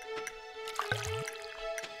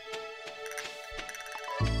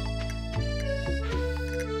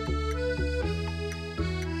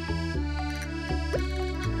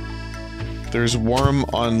 There's worm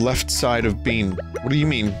on left side of bean. What do you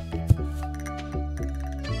mean?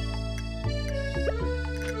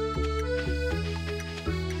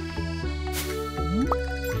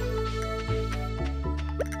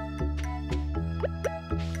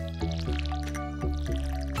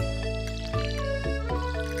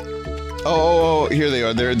 Oh, here they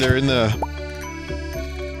are. They're in the...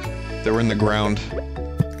 They were in the ground.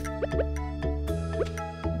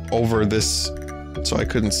 Over this, so I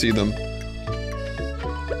couldn't see them.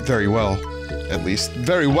 Very well, at least.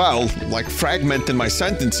 Very well! Like, fragmenting my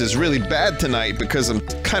sentences really bad tonight because I'm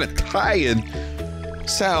kinda tired.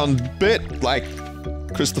 Sound bit like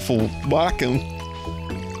Christopher Walken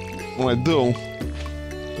when I do.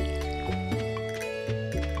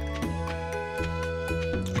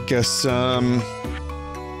 Guess,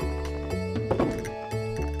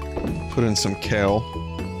 put in some kale.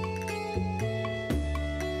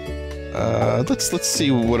 Let's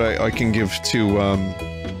see what I can give to,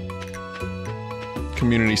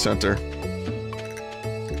 community center.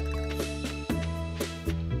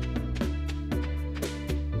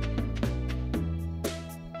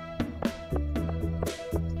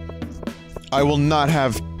 I will not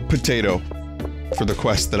have potato for the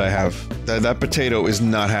quest that I have. That potato is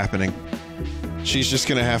not happening. She's just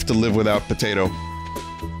gonna have to live without potato.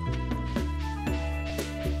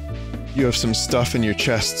 You have some stuff in your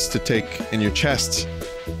chests to take to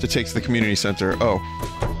the community center. Oh.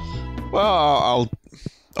 Well,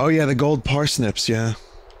 oh yeah, the gold parsnips, yeah.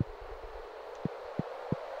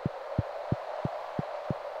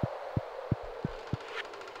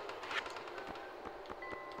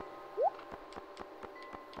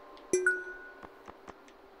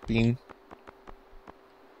 Bean.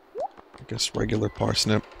 I guess regular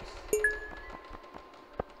parsnip.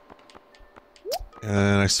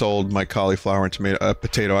 And I sold my cauliflower and tomato,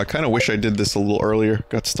 potato. I kind of wish I did this a little earlier,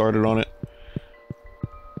 got started on it.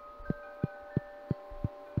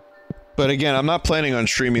 But again, I'm not planning on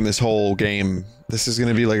streaming this whole game. This is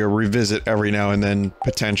gonna be like a revisit every now and then,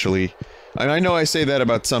 potentially. And I know I say that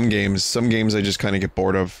about some games I just kind of get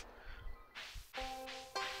bored of.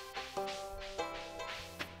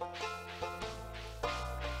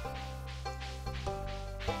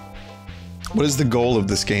 What is the goal of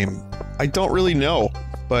this game? I don't really know,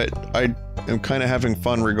 but I am kind of having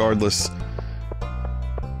fun regardless.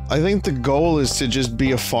 I think the goal is to just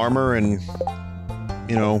be a farmer and,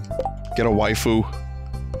 you know, get a waifu.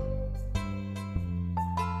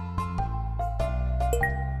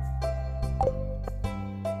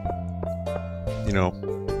 you know,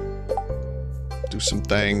 do some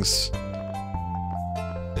things.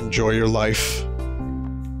 Enjoy your life.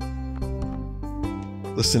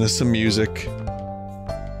 Listen to some music.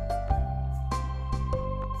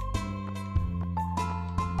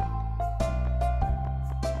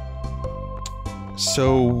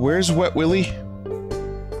 So, where's Wet Willie?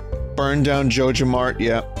 Burn down Joja Mart,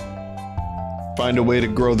 yeah. Find a way to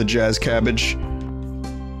grow the jazz cabbage.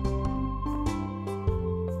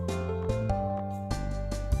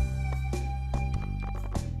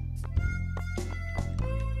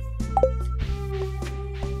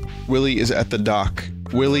 Willie is at the dock.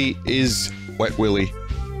 Willie is Wet Willie.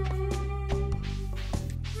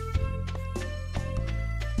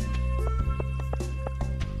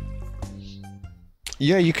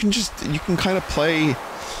 Yeah, you can kind of play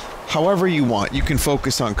however you want. You can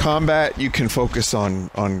focus on combat, you can focus on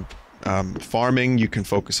farming, you can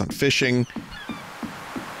focus on fishing.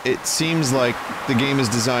 It seems like the game is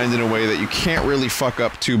designed in a way that you can't really fuck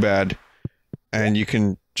up too bad, and you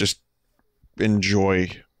can just enjoy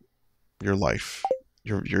your life,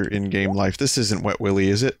 your in-game life. This isn't Wet Willie,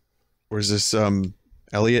 is it? Or is this,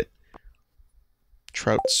 Elliot?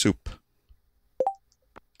 Trout soup.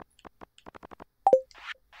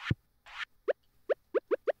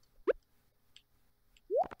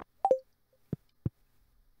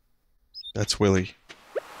 That's Willie.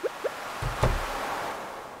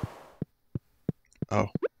 Oh.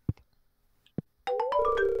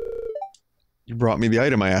 You brought me the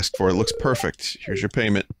item I asked for. It looks perfect. Here's your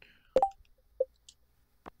payment.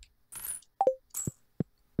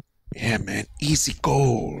 Yeah, man. Easy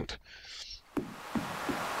gold.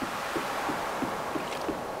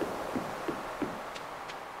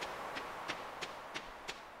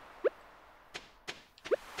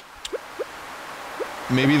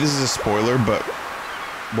 Maybe this is a spoiler, but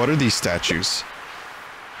what are these statues?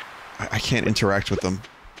 I can't interact with them.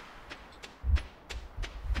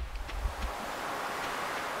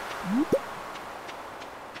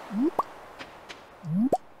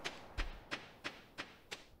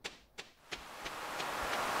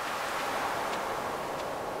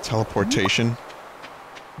 Teleportation.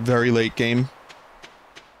 Very late game.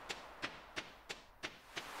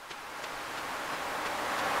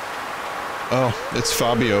 Oh, it's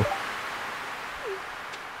Fabio.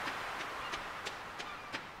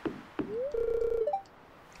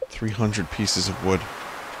 $300 pieces of wood.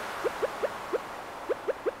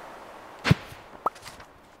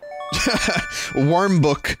 Worm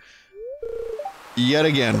book. Yet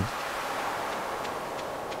again.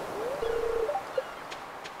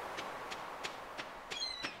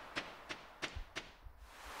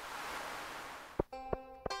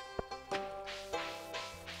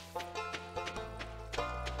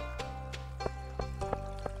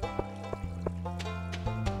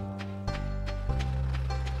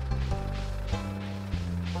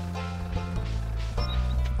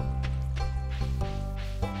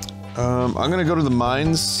 I'm gonna go to the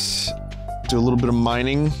mines, do a little bit of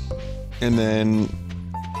mining, and then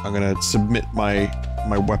I'm gonna submit my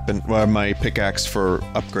weapon, my pickaxe for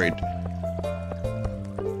upgrade.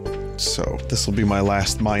 So this will be my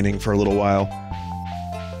last mining for a little while.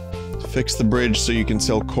 Fix the bridge so you can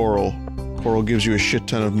sell coral. Coral gives you a shit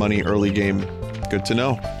ton of money early game. Good to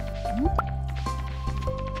know.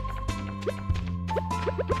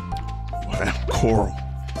 Wow, coral.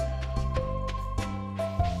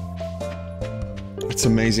 It's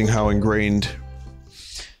amazing how ingrained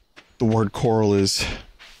the word coral is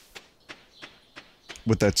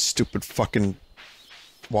with that stupid fucking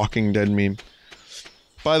Walking Dead meme.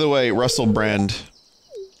 By the way, Russell Brand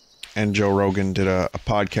and Joe Rogan did a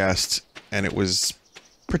podcast, and it was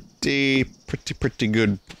pretty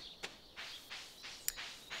good.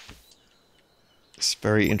 It's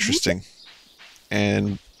very interesting.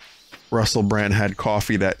 And Russell Brand had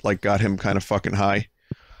coffee that, like, got him kind of fucking high.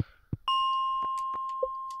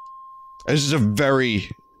 This is a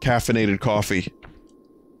very caffeinated coffee.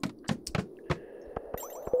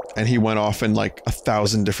 And he went off in like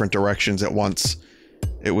 1,000 different directions at once.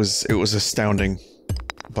 It was astounding.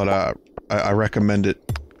 But I recommend it.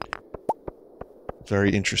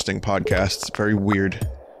 Very interesting podcast. It's very weird.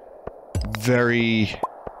 Very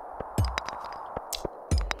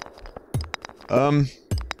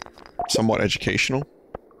somewhat educational.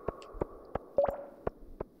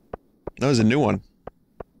 That was a new one.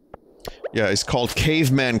 Yeah, it's called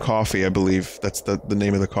Caveman Coffee, I believe. That's the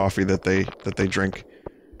name of the coffee that they drink.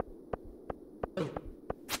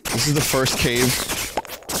 This is the first cave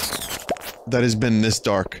that has been this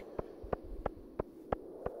dark.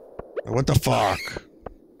 What the fuck?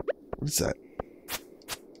 What is that?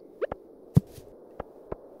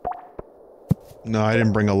 No, I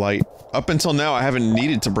didn't bring a light. Up until now, I haven't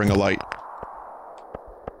needed to bring a light.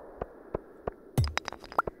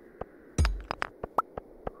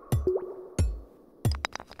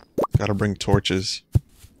 Gotta bring torches.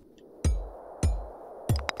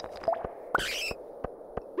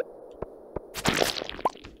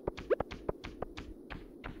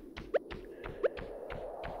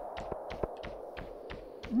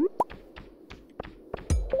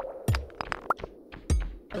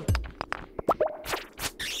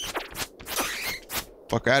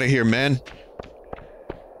 Fuck out of here, man.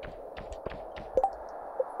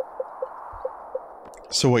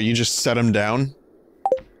 So what, you just set him down?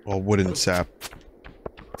 Well, wooden sap.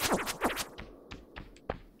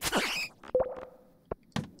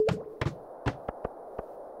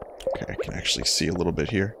 Okay, I can actually see a little bit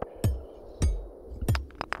here.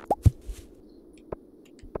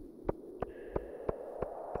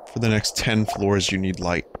 For the next 10 floors, you need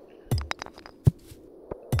light.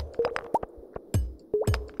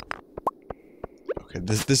 Okay,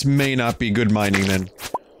 this may not be good mining then.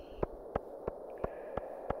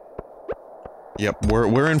 Yep,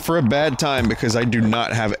 we're in for a bad time because I do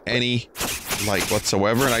not have any light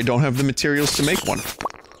whatsoever, and I don't have the materials to make one.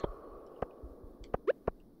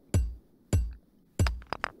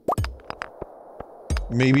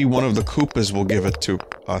 Maybe one of the Koopas will give it to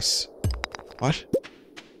us. What?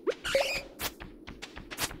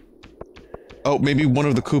 Oh, maybe one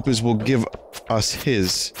of the Koopas will give us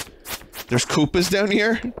his. There's Koopas down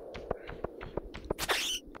here?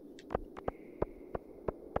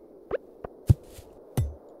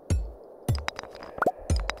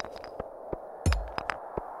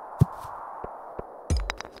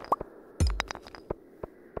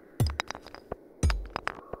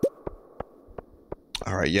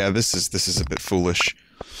 Alright, yeah, this is a bit foolish.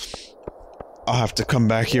 I'll have to come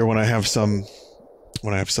back here when I have some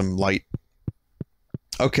light.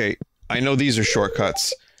 Okay, I know these are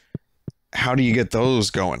shortcuts. How do you get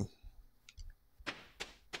those going?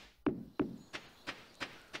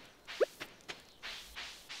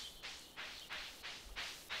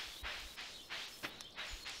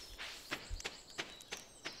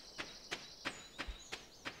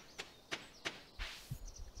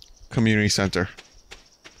 Community center.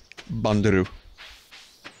 Bandaru.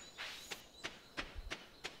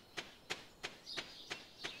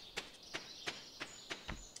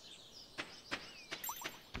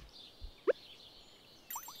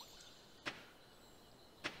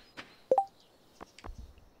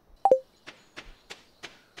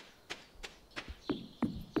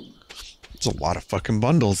 There's a lot of fucking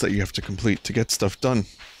bundles that you have to complete to get stuff done.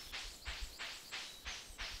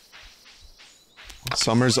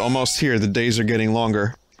 Summer's almost here, the days are getting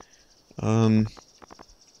longer.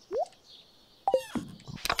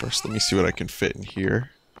 First let me see what I can fit in here.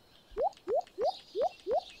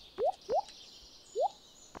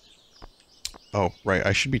 Oh, right,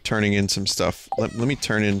 I should be turning in some stuff. Let me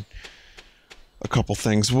turn in a couple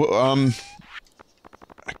things. I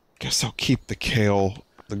guess I'll keep the kale,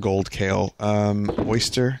 the gold kale.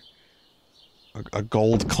 Oyster. A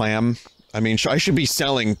gold clam. I mean, I should be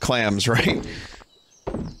selling clams, right?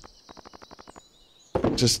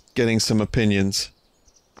 Just getting some opinions.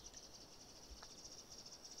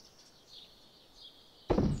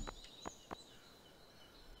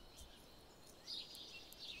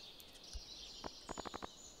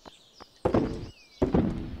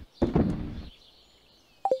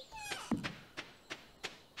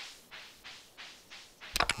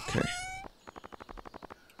 Okay.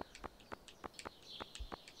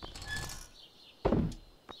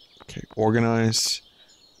 Okay, organize.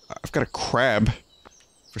 I've got a crab.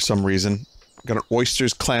 For some reason. Got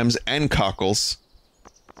oysters, clams, and cockles.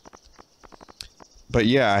 But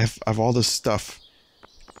yeah, I've all this stuff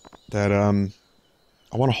that, I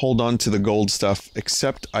want to hold on to the gold stuff,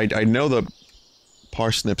 except I know the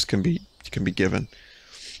parsnips can be given.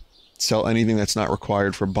 Sell anything that's not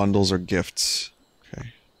required for bundles or gifts.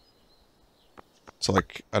 Okay. So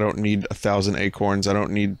like, I don't need 1,000 acorns, I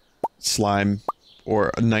don't need slime,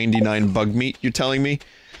 or 99 bug meat, you're telling me?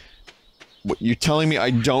 What, you telling me I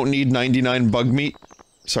don't need 99 bug meat?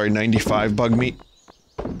 Sorry, 95 bug meat?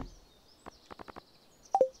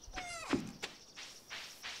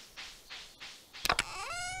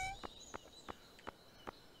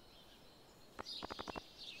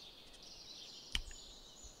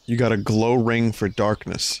 You got a glow ring for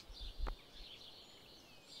darkness.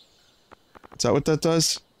 Is that what that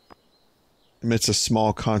does? Emits a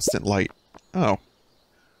small constant light. Oh.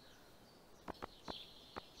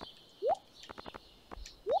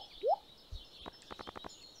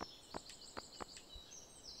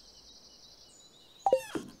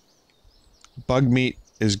 Bug meat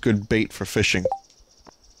is good bait for fishing.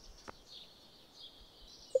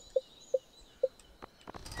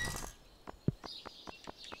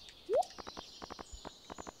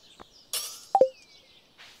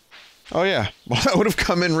 Oh yeah, well that would have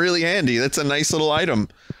come in really handy. That's a nice little item.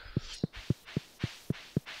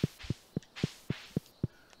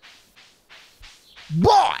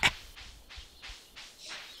 Boy!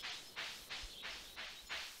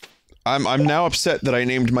 I'm now upset that I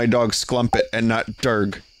named my dog Sklumpet and not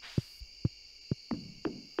Durg.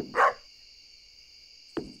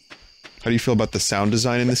 How do you feel about the sound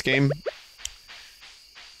design in this game?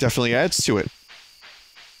 Definitely adds to it.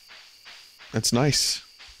 That's nice.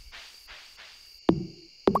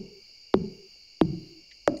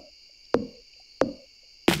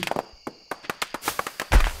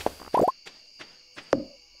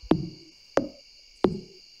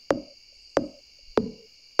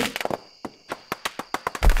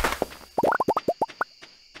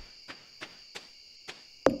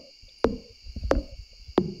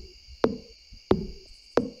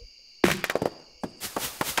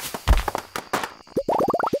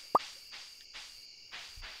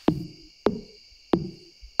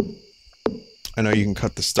 I know you can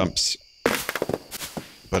cut the stumps,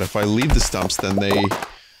 but if I leave the stumps, then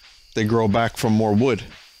they grow back from more wood.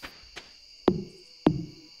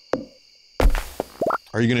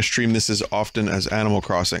 Are you going to stream this as often as Animal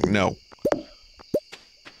Crossing? No.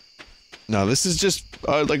 No, this is just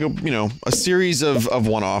like a, you know, a series of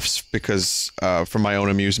one-offs because for my own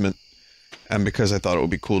amusement, and because I thought it would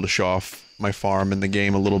be cool to show off my farm and the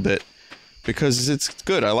game a little bit, because it's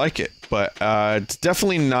good. I like it, but it's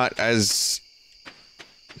definitely not as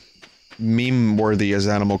meme-worthy as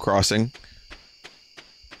Animal Crossing.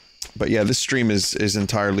 But yeah, this stream is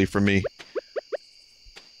entirely for me.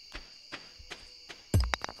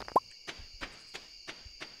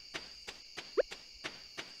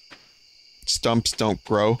 Stumps don't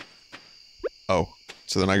grow. Oh,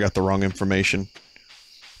 so then I got the wrong information.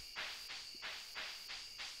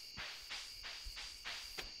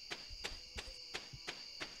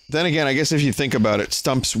 Then again, I guess if you think about it,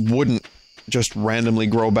 stumps wouldn't just randomly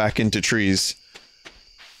grow back into trees.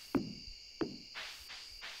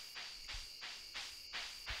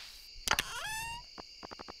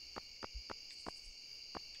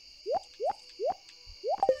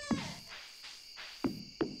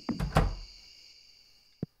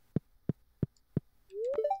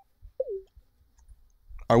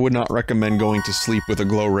 I would not recommend going to sleep with a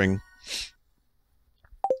glow ring,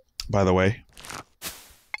 by the way.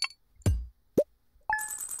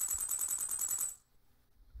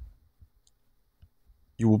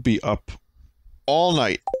 You will be up all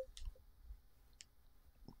night.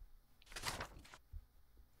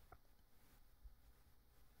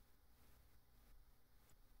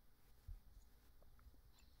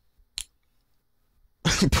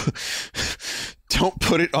 Don't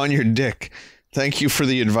put it on your dick. Thank you for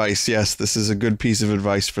the advice. Yes, this is a good piece of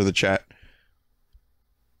advice for the chat.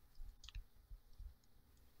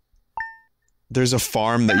 There's a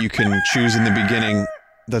farm that you can choose in the beginning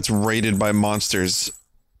that's raided by monsters,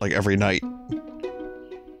 like, every night.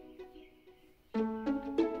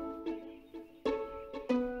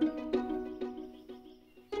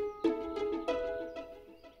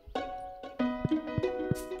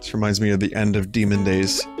 This reminds me of the end of Demon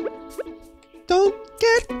Days. Don't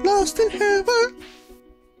get lost in heaven.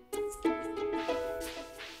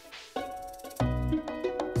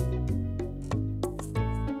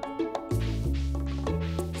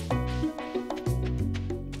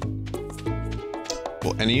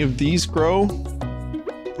 Will any of these grow?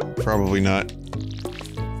 Probably not.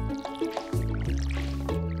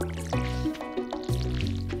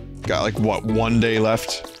 Got like, what, 1 day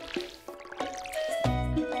left?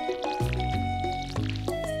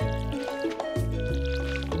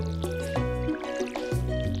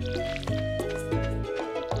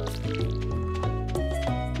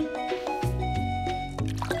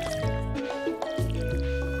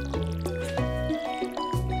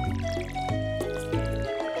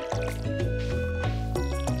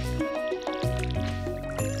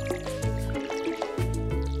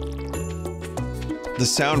 The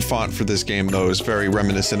sound font for this game, though, is very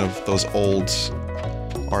reminiscent of those old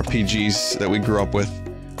RPGs that we grew up with.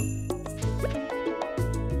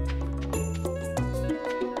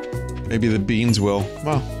 Maybe the beans will.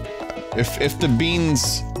 Well, if the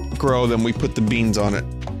beans grow, then we put the beans on it.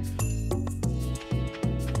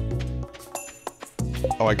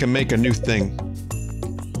 Oh, I can make a new thing.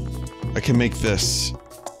 I can make this.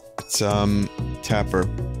 It's, tapper,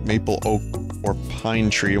 maple, oak, or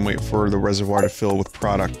pine tree and wait for the reservoir to fill with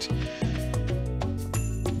product.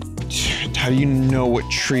 How do you know what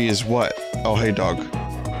tree is what? Oh, hey, dog.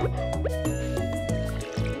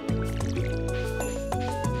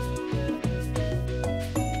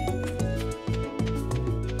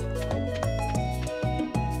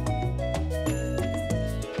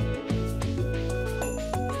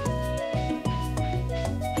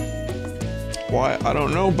 Why? I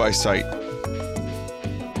don't know by sight.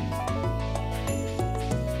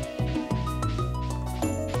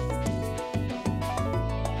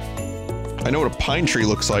 I know what a pine tree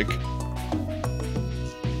looks like.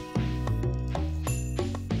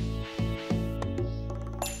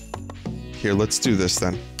 Here, let's do this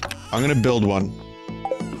then. I'm gonna build one.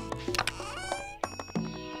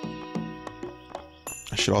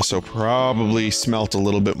 I should also probably smelt a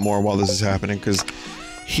little bit more while this is happening, because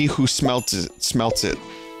he who smelts it.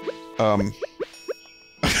 I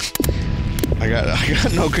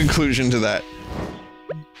got no conclusion to that.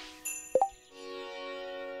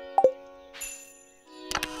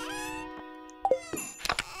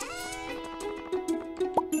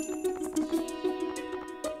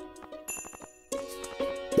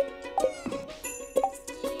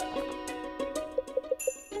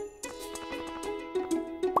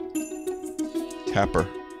 Tapper.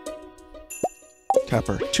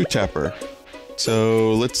 Tapper. Two tapper.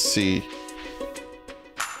 So, let's see.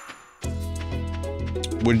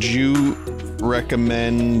 Would you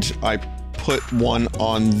recommend I put one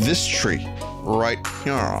on this tree? Right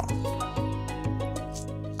here.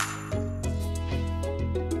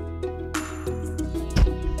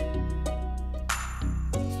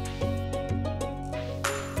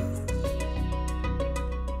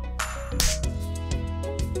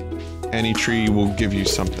 Any tree will give you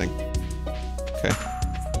something. Okay.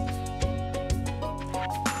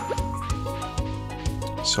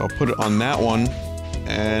 So I'll put it on that one,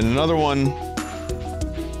 and another one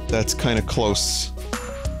that's kind of close.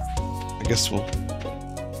 I guess we'll...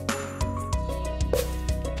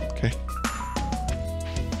 Okay.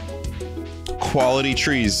 Quality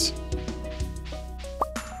trees.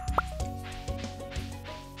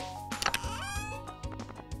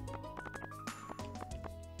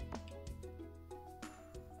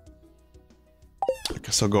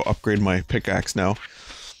 I'll go upgrade my pickaxe now.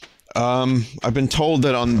 I've been told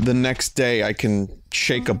that on the next day I can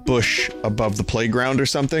shake a bush above the playground or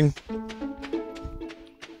something.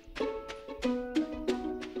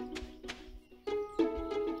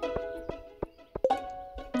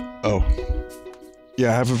 Oh.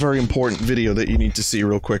 Yeah, I have a very important video that you need to see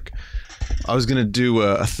real quick. I was gonna do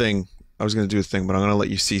a thing. I was gonna do a thing, but I'm gonna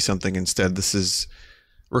let you see something instead. This is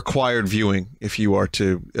required viewing if you are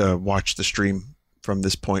to watch the stream from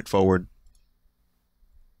this point forward.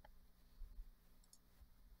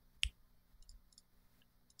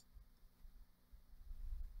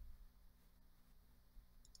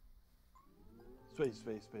 Space.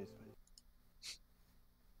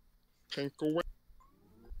 Can't go away.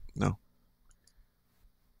 No.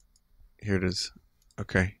 Here it is.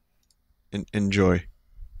 Okay. Enjoy.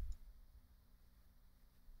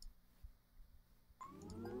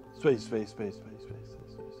 Space.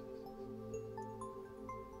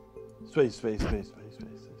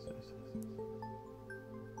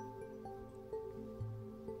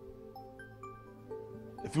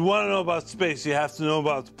 If you want to know about space, you have to know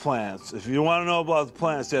about the planets. If you want to know about the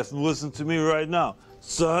planets, you have to listen to me right now.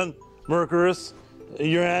 Sun, Mercury,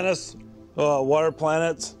 Uranus, water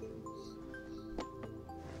planets,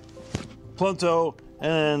 Pluto,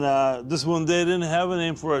 and this one they didn't have a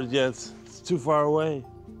name for it yet. It's too far away.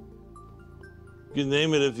 You can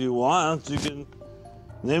name it if you want. You can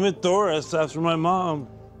name it Doris after my mom.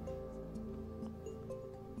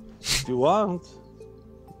 If you want.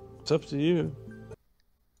 It's up to you.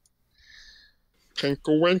 Can't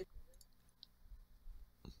go away.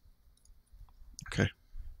 Okay.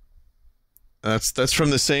 That's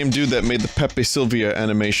from the same dude that made the Pepe Sylvia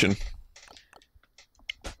animation.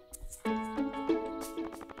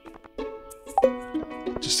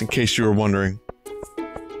 Just in case you were wondering.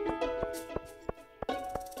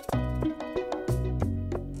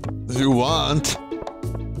 If you want.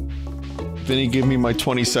 Vinny, give me my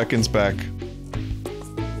 20 seconds back.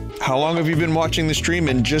 How long have you been watching the stream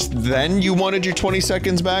and just then you wanted your 20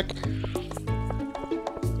 seconds back?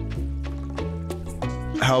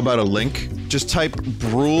 How about a link? Just type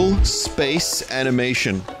Brule space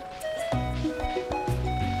animation.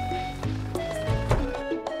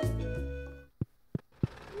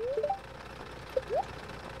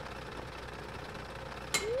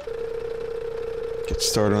 Get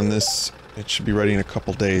started on this. It should be ready in a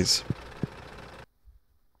couple days.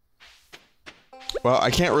 Well,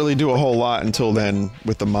 I can't really do a whole lot until then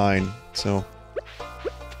with the mine, so...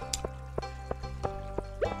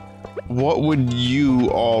 What would you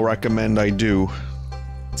all recommend I do?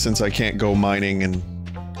 Since I can't go mining and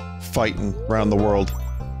fighting around the world.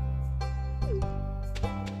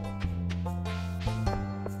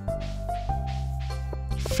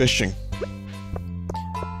 Fishing.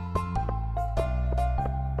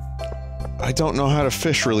 I don't know how to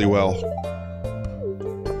fish really well.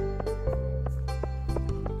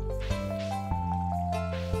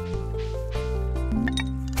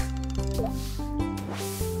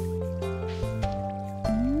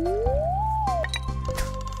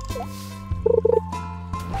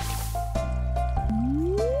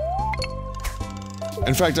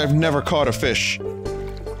 In fact, I've never caught a fish.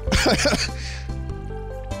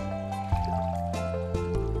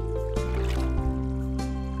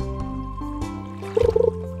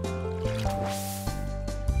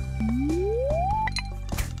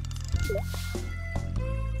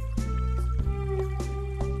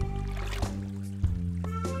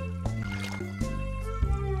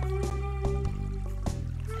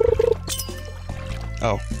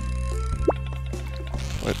 Oh.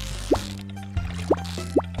 What?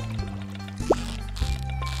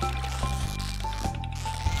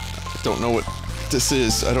 I don't know what this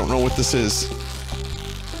is. I don't know what this is.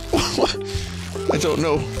 I don't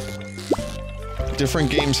know. Different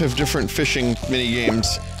games have different fishing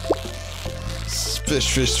mini-games. Fish,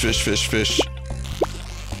 fish, fish, fish, fish.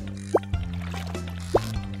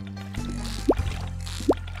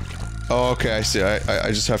 Oh, okay, I see.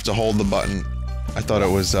 I just have to hold the button. I thought it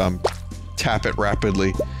was, tap it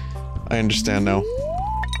rapidly. I understand now.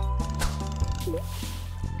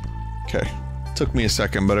 Okay. Took me a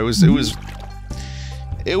second, but it was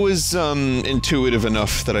intuitive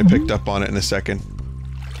enough that I picked up on it in a second.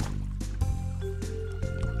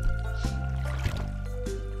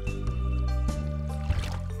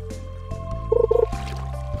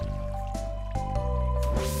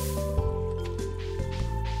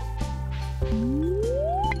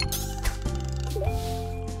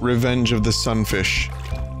 Revenge of the Sunfish.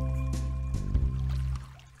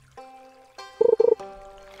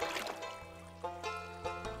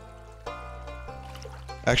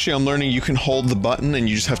 Actually, I'm learning you can hold the button and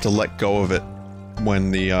you just have to let go of it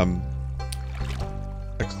when the,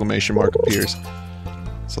 exclamation mark appears.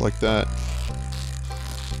 So like that.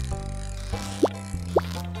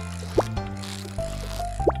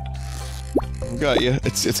 Got you.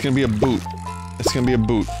 It's gonna be a boot. It's gonna be a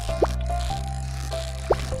boot.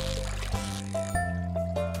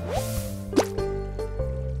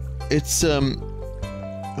 It's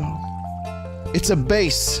a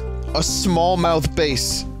bass. A smallmouth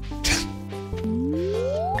bass.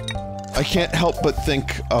 I can't help but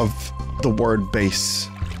think of the word bass.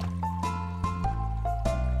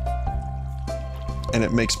 And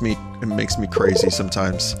it makes me crazy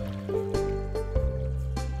sometimes.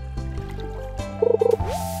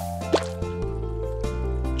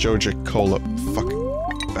 Joja Cola,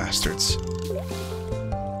 fucking bastards.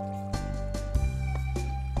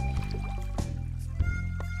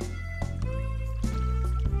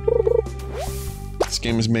 This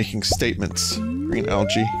game is making statements. Green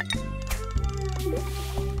algae.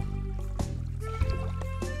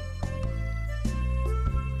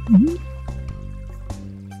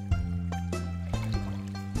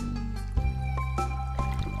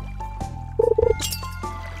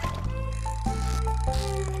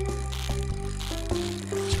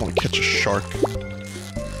 Just want to catch a shark.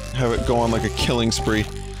 Have it go on like a killing spree.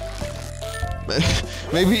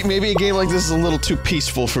 Maybe a game like this is a little too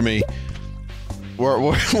peaceful for me.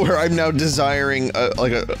 Where I'm now desiring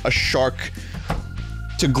a shark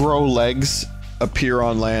to grow legs, appear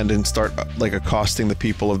on land, and start like accosting the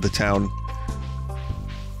people of the town.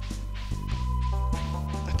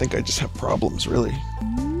 I think I just have problems, really.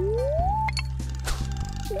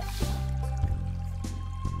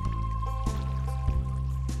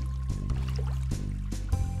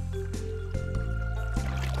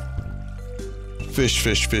 Fish,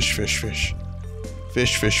 fish, fish, fish, fish.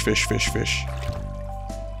 Fish, fish, fish, fish, fish.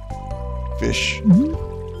 Fish.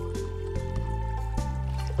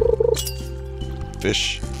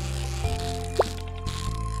 Fish.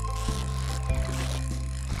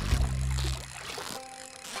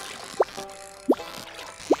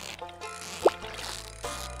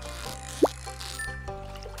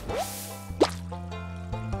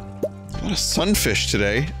 A lot of sunfish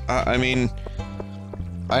today. I mean,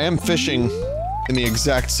 I am fishing in the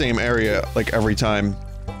exact same area, like, every time.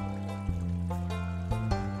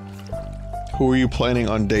 Who are you planning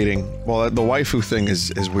on dating? Well, the waifu thing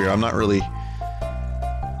is weird. I'm not really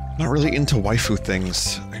into waifu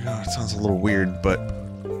things. I know it sounds a little weird, but...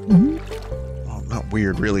 Well, not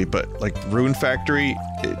weird, really, but, like, Rune Factory,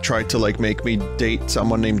 it tried to, like, make me date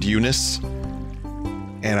someone named Eunice.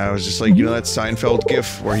 And I was just like, you know that Seinfeld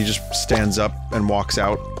gif where he just stands up and walks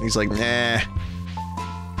out? And he's like, nah.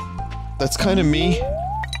 That's kind of me.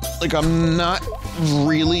 Like, I'm not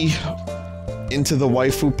really into the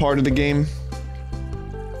waifu part of the game.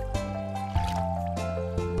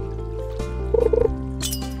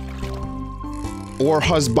 Or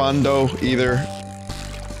husbando, either.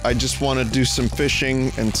 I just want to do some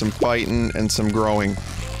fishing, and some fighting, and some growing.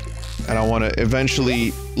 And I want to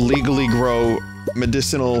eventually legally grow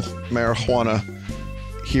medicinal marijuana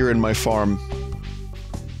here in my farm.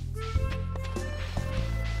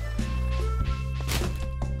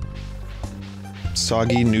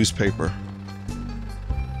 Soggy newspaper.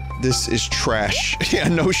 This is trash. Yeah,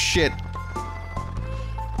 no shit.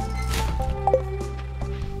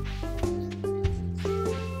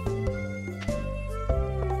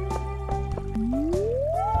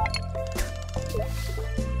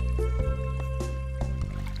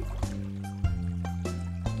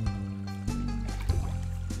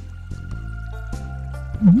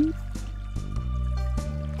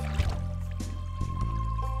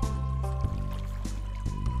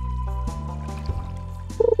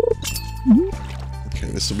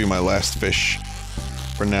 This will be my last fish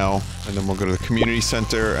for now, and then we'll go to the community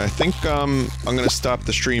center. I think, I'm gonna stop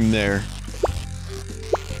the stream there.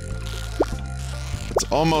 It's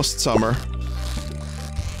almost summer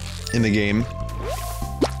in the game.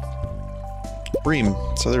 Bream.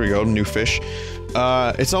 So there we go, new fish.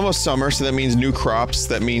 It's almost summer, so that means new crops,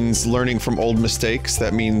 that means learning from old mistakes,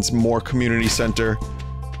 that means more community center,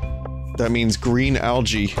 that means green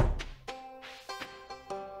algae.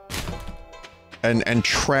 And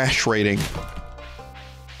trash rating.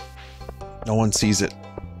 No one sees it.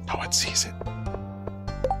 No one sees it.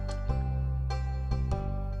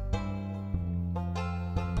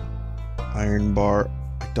 Iron bar.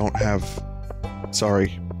 I don't have...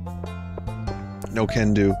 Sorry. No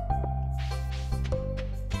can do.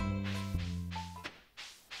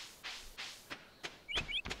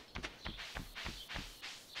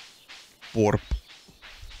 Borp.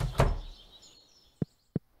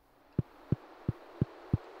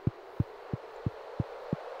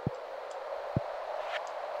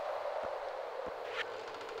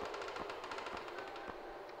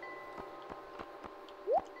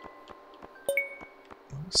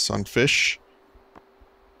 Sunfish.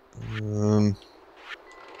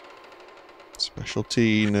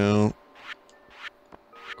 Specialty, no.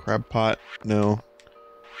 Crab pot, no.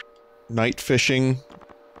 Night fishing.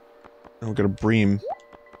 Oh, we got a bream.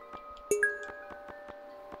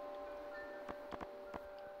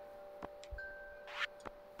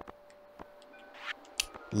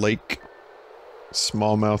 Lake.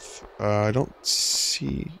 Smallmouth. I don't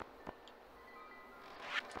see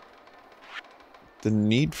the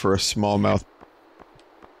need for a smallmouth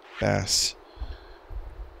bass.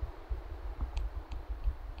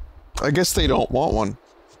 I guess they don't want one.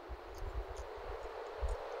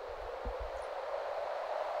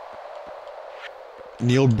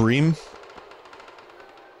 Neil Bream?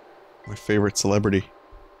 My favorite celebrity.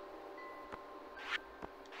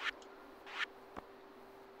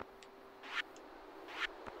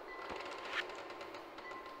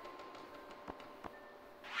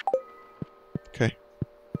 Okay.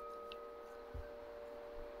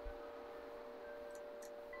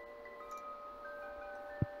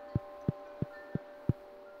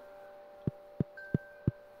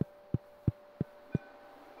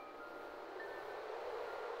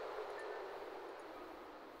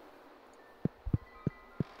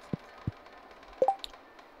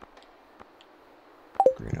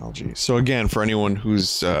 Green algae. So again, for anyone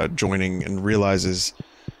who's joining and realizes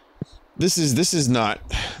this is not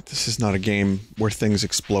a game where things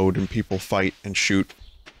explode and people fight and shoot.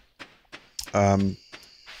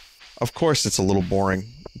 Of course it's a little boring,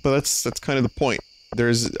 but that's kind of the point.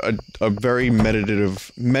 There's a very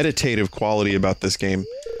meditative quality about this game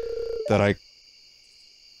that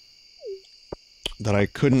I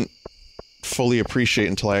couldn't fully appreciate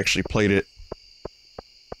until I actually played it.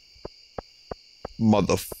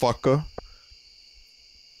 Motherfucker.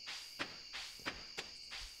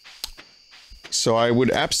 So I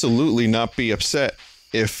would absolutely not be upset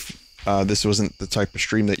if this wasn't the type of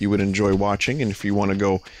stream that you would enjoy watching, and if you want to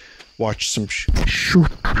go watch some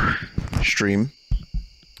stream.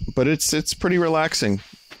 But it's pretty relaxing,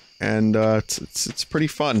 and it's pretty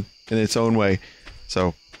fun in its own way.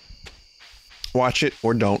 So watch it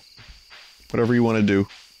or don't, whatever you want to do.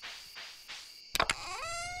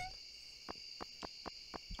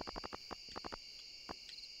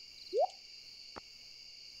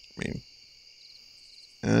 I mean,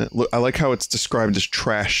 Look, I like how it's described as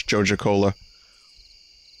trash Joja Cola.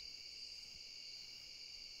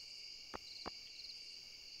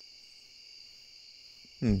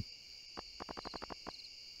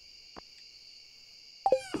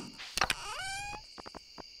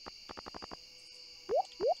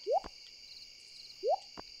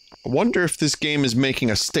 I wonder if this game is making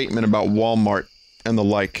a statement about Walmart and the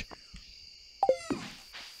like.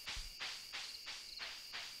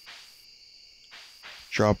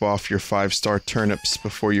 Drop off your 5-star turnips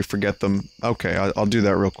before you forget them. Okay, I'll do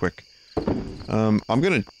that real quick. I'm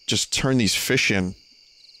gonna just turn these fish in.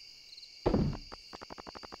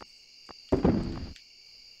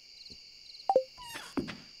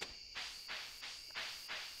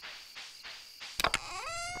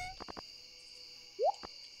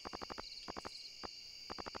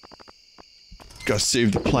 Gotta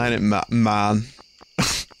save the planet, man. Man.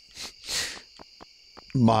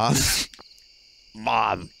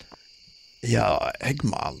 Man. Yeah,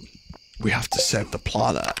 Eggman. We have to save the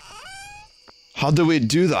planet. How do we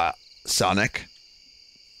do that, Sonic?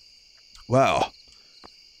 Well,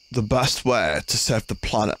 the best way to save the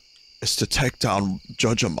planet is to take down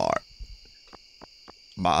Jojamart.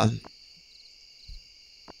 Man.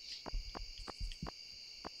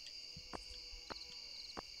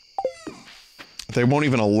 They won't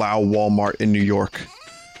even allow Walmart in New York.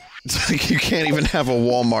 It's like you can't even have a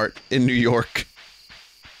Walmart in New York.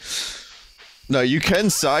 No, you can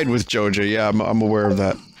side with Joja, yeah, I'm aware of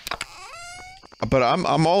that. But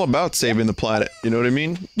I'm all about saving the planet, you know what I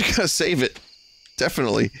mean? You gotta save it.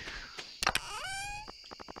 Definitely.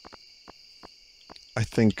 I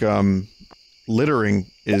think, littering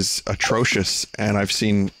is atrocious, and I've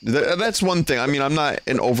seen... that's one thing, I mean, I'm not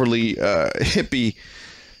an overly, hippie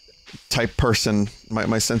type person.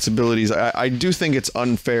 My sensibilities, I do think it's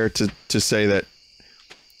unfair to say that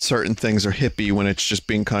certain things are hippie when it's just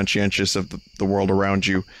being conscientious of the world around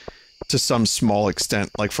you to some small extent.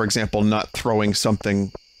 Like, for example, not throwing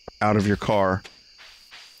something out of your car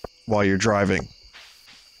while you're driving.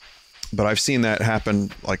 But I've seen that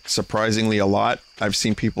happen, like, surprisingly a lot. I've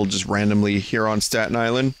seen people just randomly here on Staten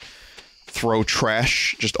Island throw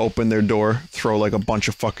trash, just open their door, throw like a bunch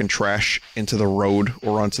of fucking trash into the road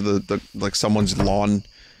or onto the like someone's lawn.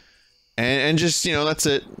 And just, you know, that's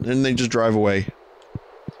it. And they just drive away.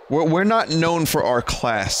 We're not known for our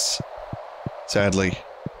class, sadly.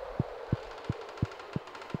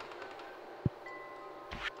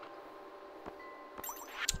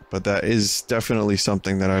 But that is definitely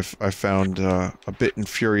something that I've found a bit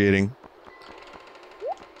infuriating.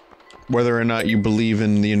 Whether or not you believe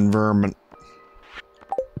in the environment,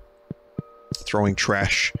 throwing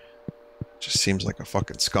trash just seems like a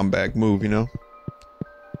fucking scumbag move, you know?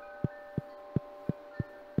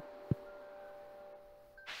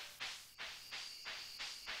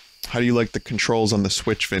 How do you like the controls on the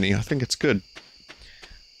Switch, Vinny? I think it's good.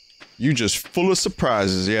 You just full of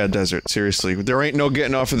surprises. Yeah, Desert, seriously. There ain't no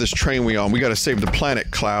getting off of this train we on. We gotta save the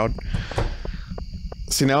planet, Cloud.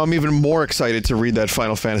 See, now I'm even more excited to read that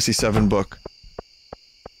Final Fantasy VII book.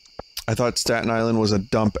 I thought Staten Island was a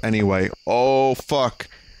dump anyway. Oh, fuck.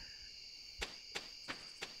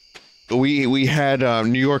 We had,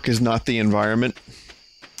 New York is not the environment.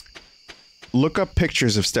 Look up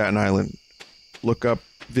pictures of Staten Island. Look up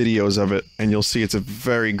videos of it, and you'll see it's a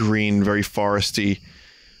very green, very foresty,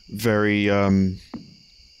 very, you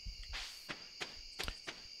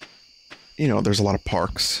know, there's a lot of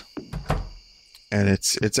parks. And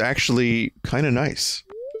it's actually kind of nice.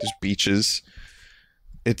 There's beaches.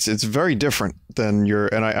 It's very different than your...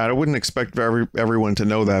 And I wouldn't expect everyone to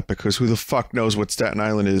know that, because who the fuck knows what Staten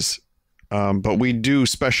Island is. But we do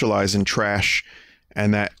specialize in trash,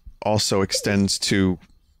 and that also extends to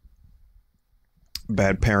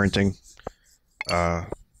bad parenting.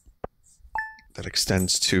 That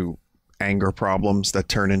extends to anger problems that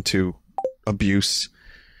turn into abuse.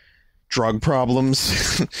 Drug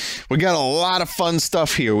problems. We got a lot of fun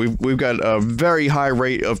stuff here. We've got a very high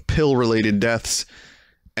rate of pill-related deaths,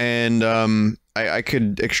 and I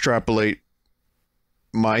could extrapolate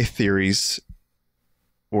my theories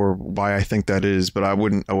or why I think that is, but I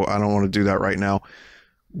don't want to do that right now.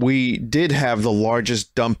 We did have the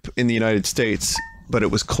largest dump in the United States, but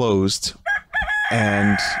it was closed,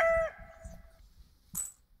 and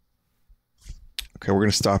okay, we're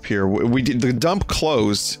gonna stop here. The dump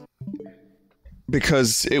closed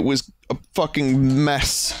because it was a fucking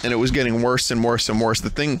mess, and it was getting worse and worse and worse. The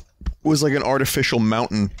thing was like an artificial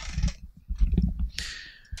mountain.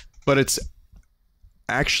 But it's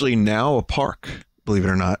actually now a park, believe it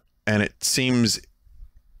or not. And it seems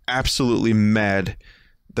absolutely mad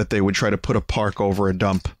that they would try to put a park over a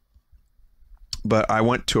dump. But I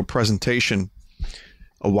went to a presentation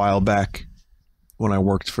a while back when I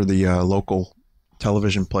worked for the local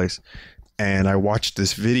television place, and I watched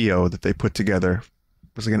this video that they put together.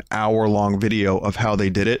 It was like an hour-long video of how they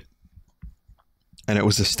did it, and it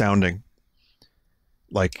was astounding.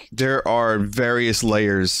 Like, there are various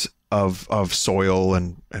layers of soil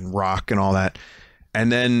and rock and all that,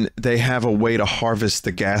 and then they have a way to harvest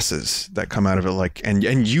the gases that come out of it, like,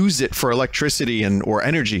 and use it for electricity and or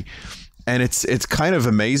energy. And it's kind of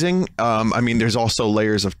amazing. I mean, there's also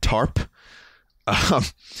layers of tarp,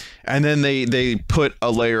 and then they put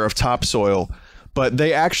a layer of topsoil, but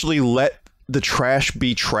they actually let the trash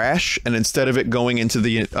be trash, and instead of it going into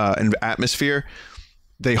the atmosphere,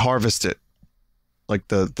 they harvest it, like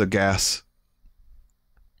the gas.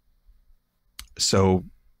 So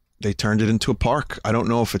they turned it into a park. I don't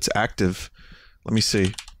know if it's active. Let me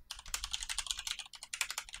see.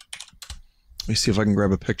 Let me see if I can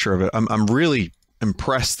grab a picture of it. I'm really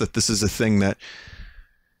impressed that this is a thing that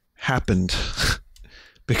happened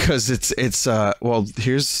because it's well,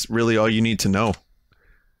 here's really all you need to know.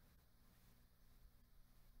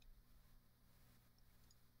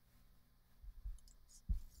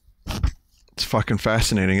 It's fucking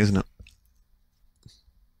fascinating, isn't it?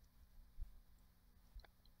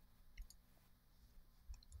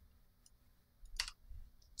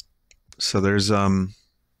 So there's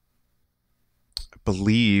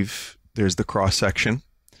believe there's the cross section.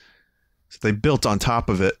 So they built on top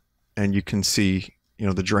of it, and you can see, you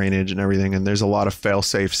know, the drainage and everything, and there's a lot of fail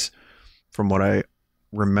safes from what I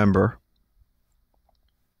remember.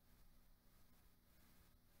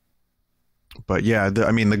 But yeah,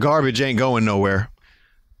 I mean, the garbage ain't going nowhere.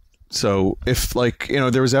 So if, like, you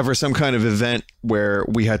know, there was ever some kind of event where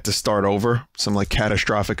we had to start over, some like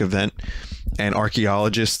catastrophic event, and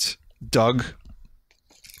archaeologists dug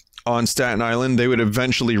on Staten Island, they would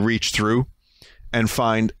eventually reach through and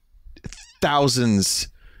find thousands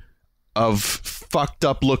of fucked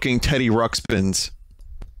up looking Teddy Ruxpins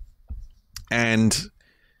and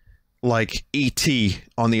like E.T.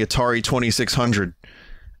 on the Atari 2600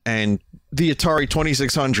 and the Atari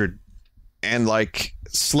 2600 and like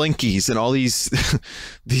Slinkies and all these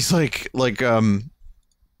these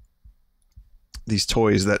these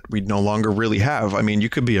toys that we no longer really have. I mean, you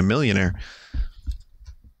could be a millionaire.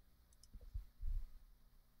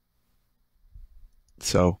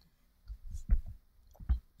 So,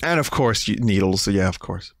 and of course, needles. Yeah, of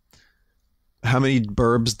course. How many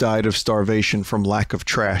burbs died of starvation from lack of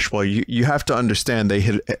trash? Well, you have to understand they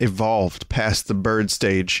had evolved past the bird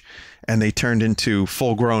stage and they turned into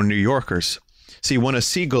full-grown New Yorkers. See, when a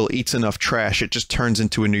seagull eats enough trash, it just turns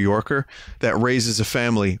into a New Yorker that raises a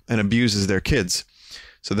family and abuses their kids.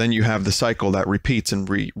 So then you have the cycle that repeats and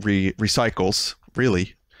recycles,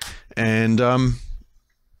 really. And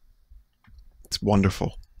it's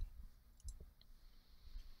wonderful.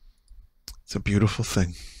 It's a beautiful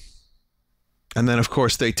thing. And then, of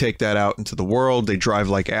course, they take that out into the world. They drive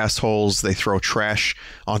like assholes. They throw trash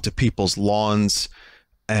onto people's lawns.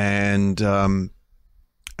 And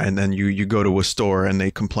then you go to a store and they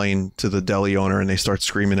complain to the deli owner and they start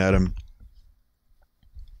screaming at him.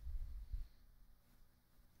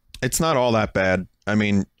 It's not all that bad. I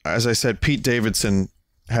mean, as I said, Pete Davidson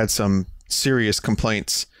had some serious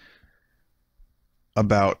complaints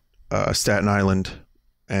about Staten Island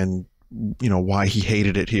and, you know, why he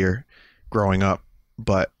hated it here growing up.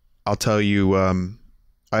 But I'll tell you,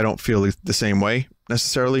 I don't feel the same way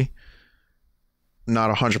necessarily.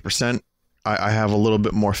 Not 100%. I have a little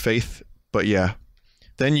bit more faith, but yeah.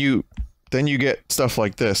 Then you get stuff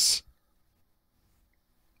like this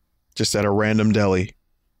just at a random deli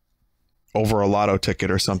over a lotto ticket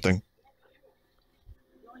or something.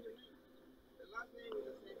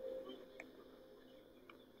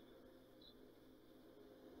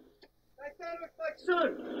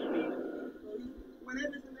 Son,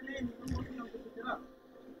 whenever it's in the name, you don't want to pick it up.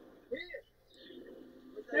 Here.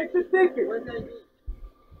 Take the ticket. What does that mean?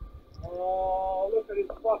 Oh, look at this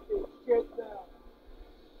fucking shit now.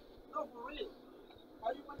 No, for real.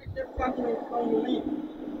 How you want to get something from your name?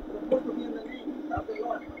 It's supposed to be in the name. That's the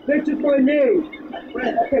law. That's just my name.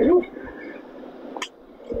 Okay, you.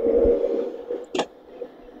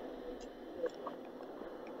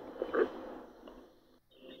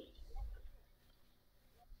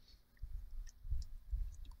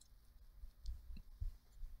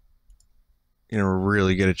 You know,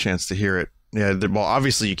 really get a chance to hear it. Yeah, well,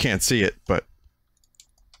 obviously you can't see it, but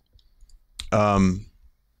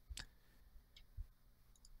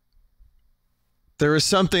there was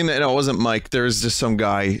something that, no, it wasn't Mike. There was just some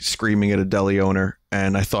guy screaming at a deli owner,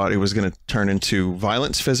 and I thought it was going to turn into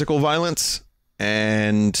violence, physical violence,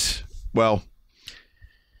 and, well,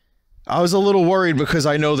 I was a little worried because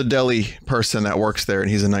I know the deli person that works there and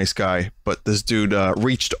he's a nice guy, but this dude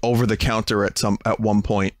reached over the counter at one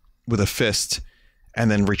point with a fist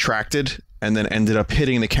and then retracted and then ended up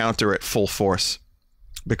hitting the counter at full force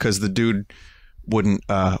because the dude wouldn't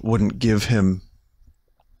give him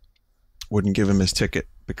his ticket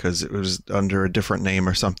because it was under a different name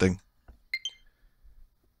or something.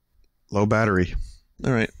 Low battery.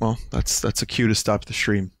 All right, well, that's a cue to stop the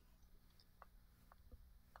stream.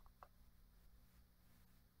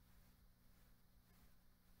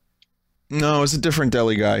 No, it's a different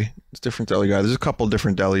deli guy. It's a different deli guy. There's a couple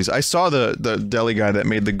different delis. I saw the deli guy that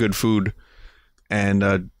made the good food,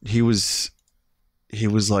 and he was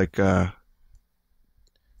like,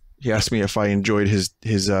 he asked me if I enjoyed his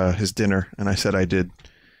dinner, and I said I did,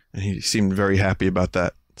 and he seemed very happy about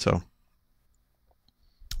that. So,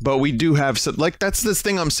 but we do have some, like, that's this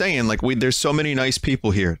thing I'm saying. Like, there's so many nice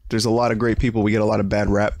people here. There's a lot of great people. We get a lot of bad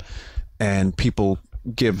rap, and people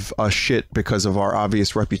give us shit because of our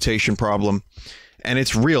obvious reputation problem, and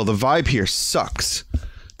it's real. The vibe here sucks.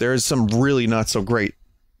 There's some really not so great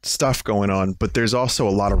stuff going on, but there's also a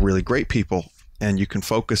lot of really great people, and you can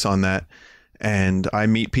focus on that. And I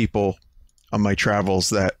meet people on my travels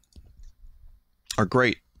that are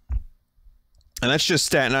great. And that's just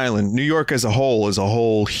Staten Island. New York as a whole is a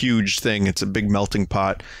whole huge thing. It's a big melting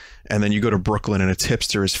pot. And then you go to Brooklyn and it's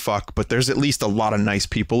hipster as fuck, but there's at least a lot of nice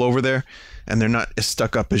people over there, and they're not as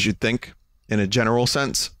stuck up as you'd think in a general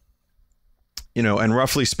sense. You know, and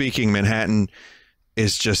roughly speaking, Manhattan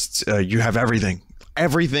is just, you have everything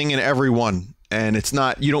and everyone. And it's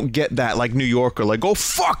not, you don't get that like New York or like, go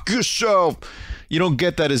fuck yourself. You don't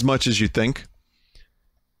get that as much as you think.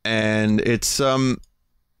 And it's, I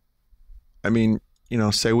mean, you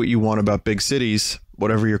know, say what you want about big cities,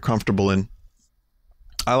 whatever you're comfortable in.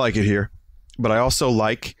 I like it here, but I also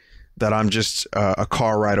like that I'm just a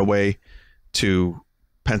car ride away to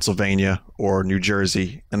Pennsylvania or New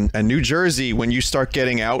Jersey. And New Jersey, when you start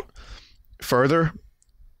getting out further,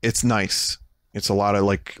 it's nice. It's a lot of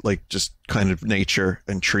like just kind of nature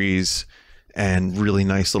and trees and really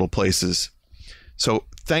nice little places. So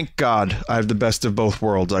thank God I have the best of both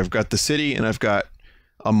worlds. I've got the city and I've got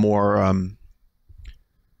a more,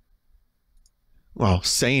 well,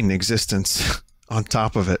 sane existence on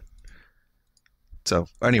top of it. So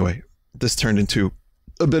anyway, this turned into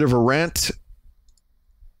a bit of a rant.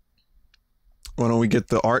 Why don't we get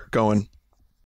the art going?